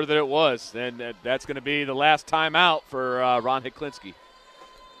 I'm sure that it was. And that's going to be the last timeout for Ron Heklinski.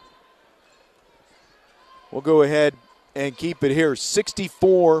 We'll go ahead and keep it here.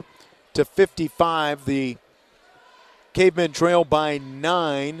 64-55. The Cavemen trail by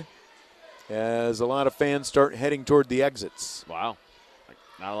 9 as a lot of fans start heading toward the exits. Wow.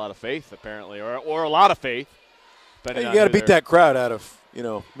 Not a lot of faith, apparently, or a lot of faith. Hey, you got to beat that crowd out of,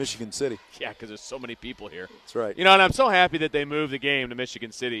 Michigan City. Yeah, because there's so many people here. That's right. And I'm so happy that they moved the game to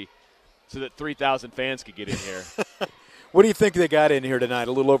Michigan City so that 3,000 fans could get in here. What do you think they got in here tonight?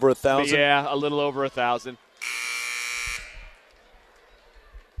 A little over 1,000? Yeah, a little over 1,000.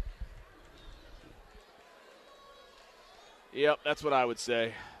 Yep, that's what I would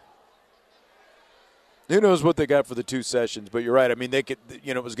say. Who knows what they got for the 2 sessions, but you're right. I mean, they could,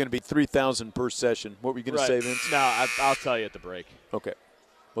 it was going to be 3,000 per session. What were you going to say, Vince? No, I'll tell you at the break. Okay.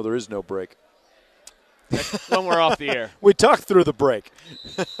 Well, there is no break. When we're off the air. We talked through the break.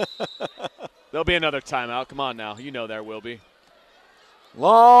 There'll be another timeout. Come on now. You know there will be.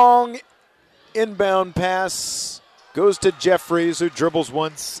 Long inbound pass goes to Jeffries, who dribbles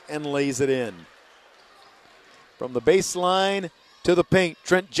once and lays it in. From the baseline to the paint,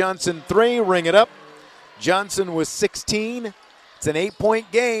 Trent Johnson 3, ring it up. Johnson with 16. It's an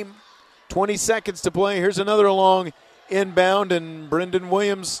 8-point game. 20 seconds to play. Here's another long inbound, and Brendan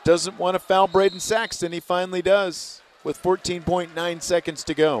Williams doesn't want to foul Braden Saxton. He finally does with 14.9 seconds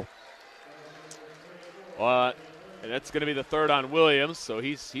to go. Well, that's going to be the third on Williams, so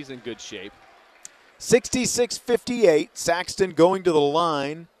he's in good shape. 66-58. Saxton going to the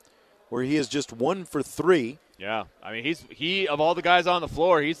line where he is just 1 for 3. Yeah, I mean, he of all the guys on the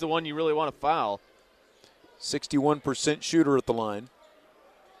floor, he's the one you really want to foul. 61% shooter at the line.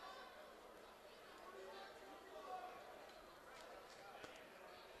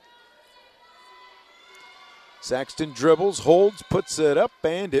 Saxton dribbles, holds, puts it up,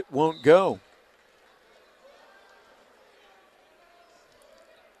 and it won't go.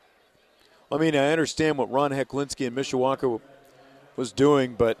 I mean, I understand what Ron Heklinski and Mishawaka was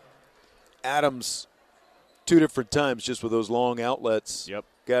doing, but Adams, 2 different times just with those long outlets. Yep.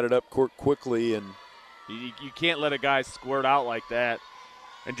 Got it up court quickly, and you can't let a guy squirt out like that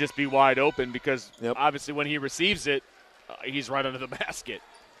and just be wide open because obviously when he receives it, he's right under the basket.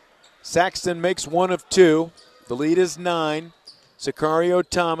 Saxton makes 1 of 2. The lead is 9. Sicario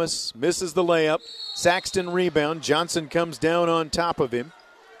Thomas misses the layup. Saxton rebound. Johnson comes down on top of him.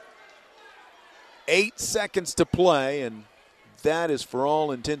 8 seconds to play, and that is for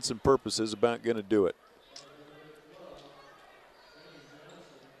all intents and purposes about going to do it.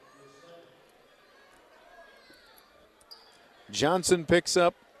 Johnson picks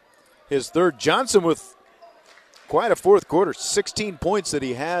up his third. Johnson with quite a fourth quarter, 16 points that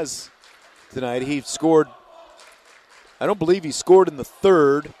he has tonight. He scored, I don't believe he scored in the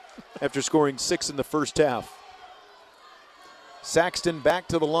third after scoring 6 in the first half. Saxton back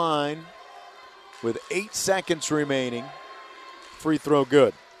to the line with 8 seconds remaining. Free throw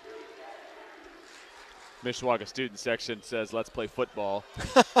good. Mishawaka student section says, let's play football.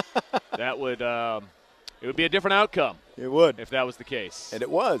 That would it would be a different outcome. It would. If that was the case. And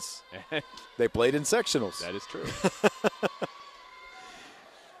it was. They played in sectionals. That is true.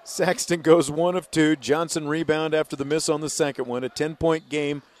 Saxton goes 1 of 2. Johnson rebound after the miss on the second one. A 10-point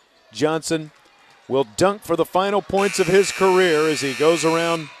game. Johnson will dunk for the final points of his career as he goes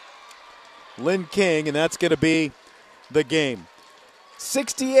around Lynn King, and that's going to be the game.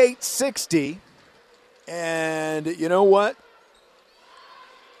 68-60. And you know what?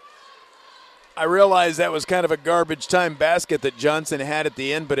 I realize that was kind of a garbage time basket that Johnson had at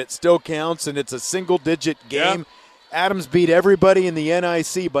the end, but it still counts, and it's a single-digit game. Yep. Adams beat everybody in the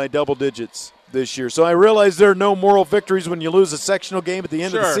NIC by double digits this year. So I realize there are no moral victories when you lose a sectional game at the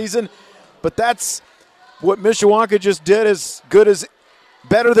end of the season, but that's what Mishawaka just did as good as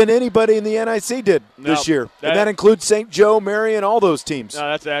better than anybody in the NIC did this year. And that includes St. Joe, Marion, all those teams. No,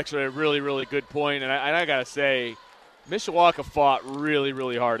 that's actually a really, really good point. And I got to say, Mishawaka fought really,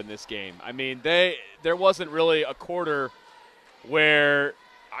 really hard in this game. I mean, there wasn't really a quarter where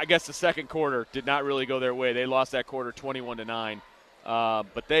I guess the second quarter did not really go their way. They lost that quarter 21-9.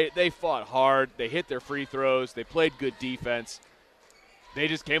 But they fought hard. They hit their free throws. They played good defense. they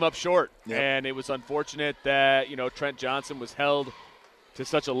just came up short. Yep. And it was unfortunate that, Trent Johnson was held to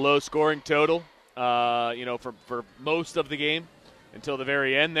such a low scoring total, for most of the game until the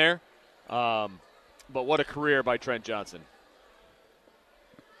very end there. But what a career by Trent Johnson.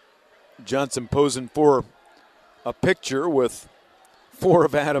 Johnson posing for a picture with 4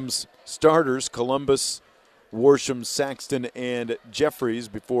 of Adams' starters, Columbus, Worsham, Saxton, and Jeffries,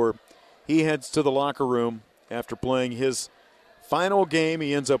 before he heads to the locker room after playing his final game.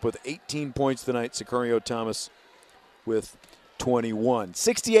 He ends up with 18 points tonight. Sicario Thomas with 21.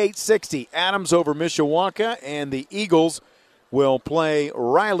 68-60, Adams over Mishawaka, and the Eagles will play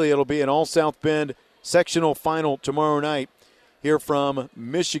Riley. It'll be an all-South Bend sectional final tomorrow night here from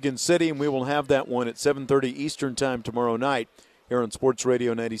Michigan City, and we will have that one at 7:30 Eastern Time tomorrow night here on Sports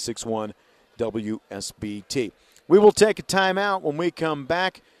Radio 96.1 WSBT. We will take a timeout. When we come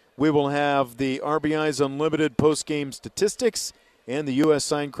back, we will have the RBI's Unlimited postgame statistics and the U.S.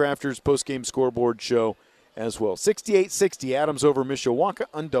 Sign Crafters postgame scoreboard show as well. 68-60, Adams over Mishawaka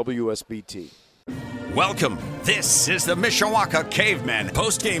on WSBT. Welcome. This is the Mishawaka Cavemen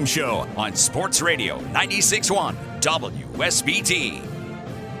postgame show on Sports Radio 96.1 WSBT.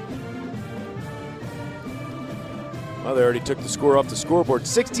 Well, they already took the score off the scoreboard.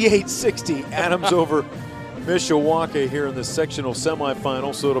 68-60, Adams over Mishawaka here in the sectional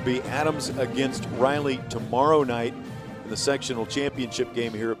semifinal. So it'll be Adams against Riley tomorrow night in the sectional championship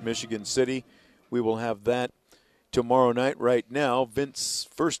game here at Michigan City. We will have that tomorrow night. Right now, Vince,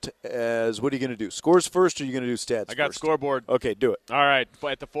 first, what are you going to do? Scores first, or are you going to do stats I got first? Scoreboard. Okay, do it. All right.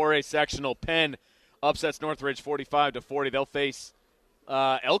 At the 4A sectional, Penn upsets Northridge 45-40. They'll face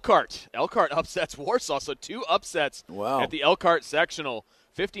Elkhart. Elkhart upsets Warsaw, so 2 upsets at the Elkhart sectional.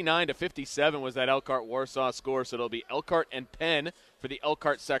 59-57 was that Elkhart-Warsaw score, so it'll be Elkhart and Penn for the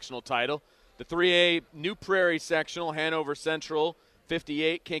Elkhart sectional title. The 3A New Prairie sectional, Hanover Central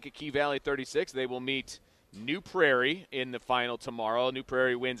 58, Kankakee Valley 36. They will meet New Prairie in the final tomorrow. New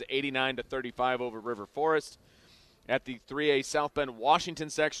Prairie wins 89-35 over River Forest. At the 3A South Bend Washington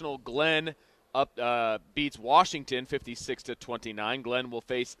sectional, Glenn beats Washington 56-29. Glenn will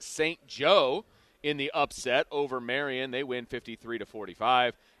face St. Joe in the upset over Marion. They win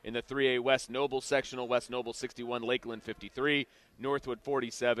 53-45. In the 3A West Noble sectional, West Noble 61, Lakeland 53, Northwood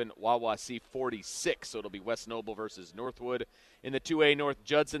 47, Wawasee 46. So it'll be West Noble versus Northwood. In the 2A North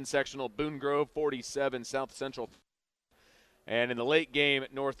Judson sectional, Boone Grove 47, South Central. And in the late game,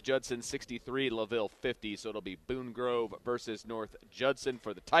 North Judson 63, LaVille 50. So it'll be Boone Grove versus North Judson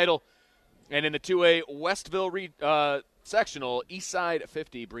for the title. And in the 2A Westville sectional, Eastside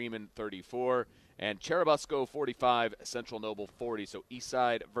 50, Bremen 34. And Cherubusco 45, Central Noble 40. So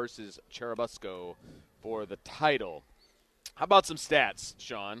Eastside versus Cherubusco for the title. How about some stats,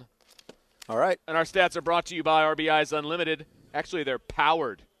 Sean? All right. And our stats are brought to you by RBI's Unlimited. Actually, they're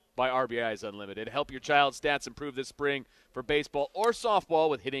powered by RBI's Unlimited. Help your child's stats improve this spring for baseball or softball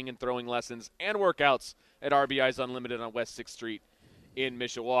with hitting and throwing lessons and workouts at RBI's Unlimited on West 6th Street in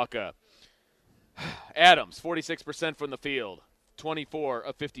Mishawaka. Adams, 46% from the field. 24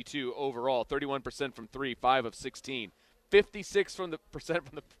 of 52 overall, 31% from 3, 5 of 16, 56%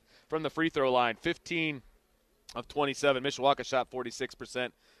 from the free throw line, 15 of 27. Mishawaka shot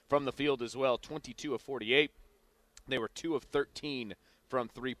 46% from the field as well, 22 of 48. They were 2 of 13 from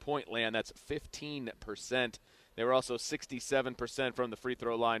three-point land. That's 15%. They were also 67% from the free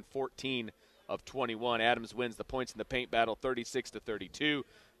throw line, 14 of 21. Adams wins the points in the paint battle, 36-32.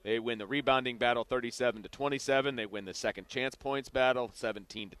 They win the rebounding battle 37-27. They win the second chance points battle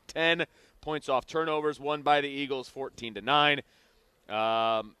 17-10. Points off turnovers won by the Eagles 14-9.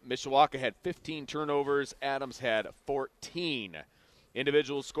 Mishawaka had 15 turnovers. Adams had 14.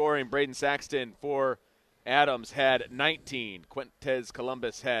 Individual scoring, Braden Saxton for Adams had 19. Quintez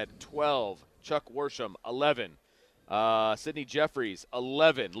Columbus had 12. Chuck Worsham 11. Sidney Jeffries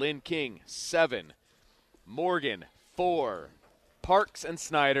 11. Lynn King 7. Morgan 4. Parks and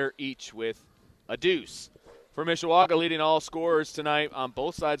Snyder each with a deuce. For Mishawaka, leading all scorers tonight on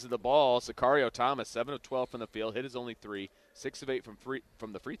both sides of the ball, Sicario Thomas, 7 of 12 from the field, hit his only 3, 6 of 8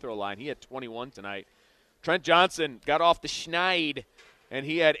 from the free throw line. He had 21 tonight. Trent Johnson got off the schneid, and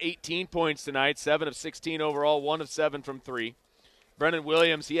he had 18 points tonight, 7 of 16 overall, 1 of 7 from 3. Brennan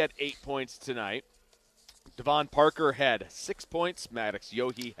Williams, he had 8 points tonight. Devon Parker had 6 points. Maddox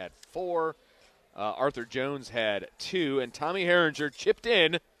Yohe had 4. Arthur Jones had 2, and Tommy Herringer chipped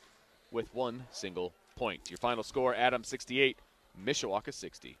in with 1 single point. Your final score, Adams 68, Mishawaka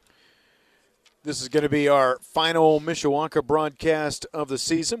 60. This is going to be our final Mishawaka broadcast of the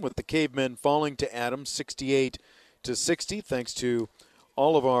season, with the Cavemen falling to Adams 68-60. Thanks to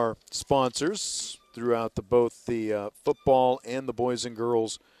all of our sponsors, throughout both the football and the boys and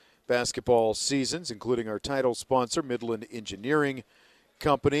girls basketball seasons, including our title sponsor, Midland Engineering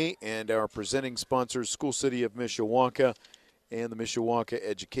Company, and our presenting sponsors, School City of Mishawaka and the Mishawaka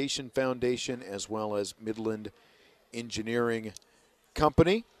Education Foundation, as well as Midland Engineering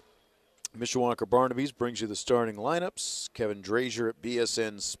Company. Mishawaka Barnaby's brings you the starting lineups. Kevin Drazier at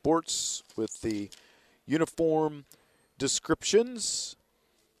BSN Sports with the uniform descriptions.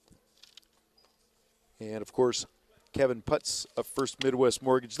 And, of course, Kevin Putz of First Midwest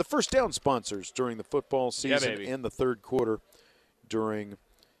Mortgage, the first down sponsors during the football season and the third quarter during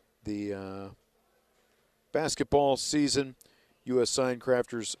the basketball season. U.S. Sign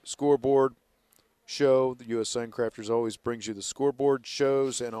Crafters scoreboard show. The U.S. Sign Crafters always brings you the scoreboard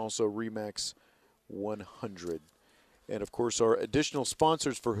shows and also Remax 100. And, of course, our additional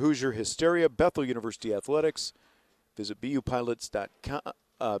sponsors for Hoosier Hysteria, Bethel University Athletics. Visit bupilots.com.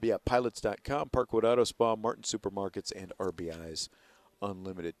 Pilots.com, Parkwood Auto Spa, Martin Supermarkets, and RBI's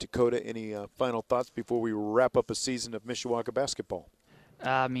Unlimited. Dakota, any final thoughts before we wrap up a season of Mishawaka basketball?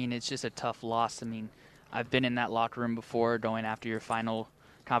 I mean, it's just a tough loss. I mean, I've been in that locker room before, going after your final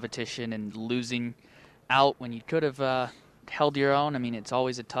competition and losing out when you could have held your own. I mean, it's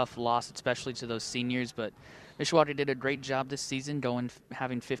always a tough loss, especially to those seniors, but Mishawaka did a great job this season,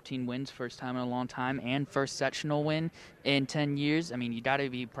 having 15 wins, first time in a long time, and first sectional win in 10 years. I mean, you got to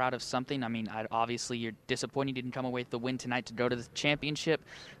be proud of something. I mean, obviously you're disappointed you didn't come away with the win tonight to go to the championship,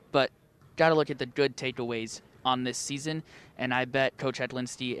 but got to look at the good takeaways on this season, and I bet Coach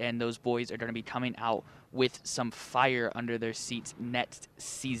Edlinski and those boys are going to be coming out with some fire under their seats next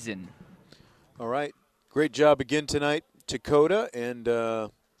season. All right. Great job again tonight, Dakota, and I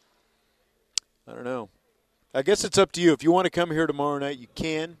don't know. I guess it's up to you. If you want to come here tomorrow night, you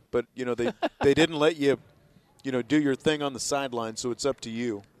can. But, they didn't let you, do your thing on the sideline, so it's up to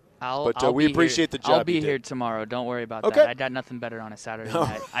you. We appreciate the job. I'll be here tomorrow. Don't worry about that. I got nothing better on a Saturday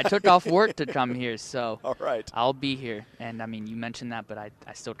night. I took off work to come here, so all right. I'll be here. And, I mean, you mentioned that, but I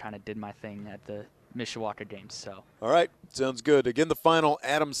still kind of did my thing at the Mishawaka games. So. All right. Sounds good. Again, the final,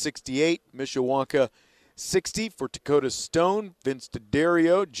 Adams 68, Mishawaka 60 for Dakota Stone, Vince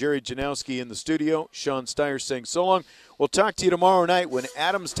D'Addario, Jerry Janowski in the studio, Sean Steyer saying so long. We'll talk to you tomorrow night when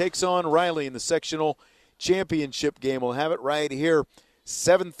Adams takes on Riley in the sectional championship game. We'll have it right here.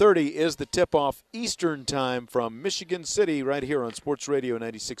 7:30 is the tip-off Eastern time from Michigan City right here on Sports Radio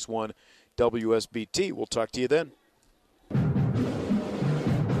 96.1 WSBT. We'll talk to you then.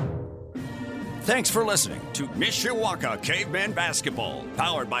 Thanks for listening to Mishawaka Caveman Basketball,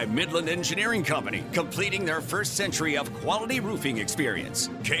 powered by Midland Engineering Company, completing their first century of quality roofing experience.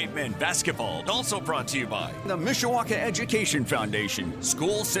 Caveman Basketball, also brought to you by the Mishawaka Education Foundation,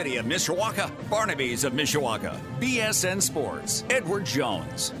 School City of Mishawaka, Barnaby's of Mishawaka, BSN Sports, Edward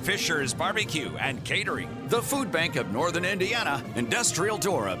Jones, Fisher's Barbecue and Catering, the Food Bank of Northern Indiana, Industrial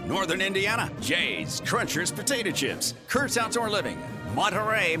Door of Northern Indiana, Jay's Crunchers Potato Chips, Kurt's Outdoor Living,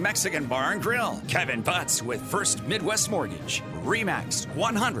 Monterey Mexican Bar and Grill, Kevin Putz with First Midwest Mortgage, Remax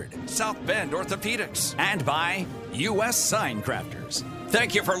 100, South Bend Orthopedics, and by U.S. Sign Crafters.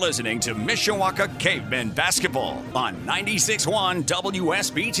 Thank you for listening to Mishawaka Cavemen Basketball on 96.1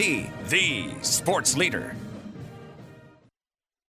 WSBT, the sports leader.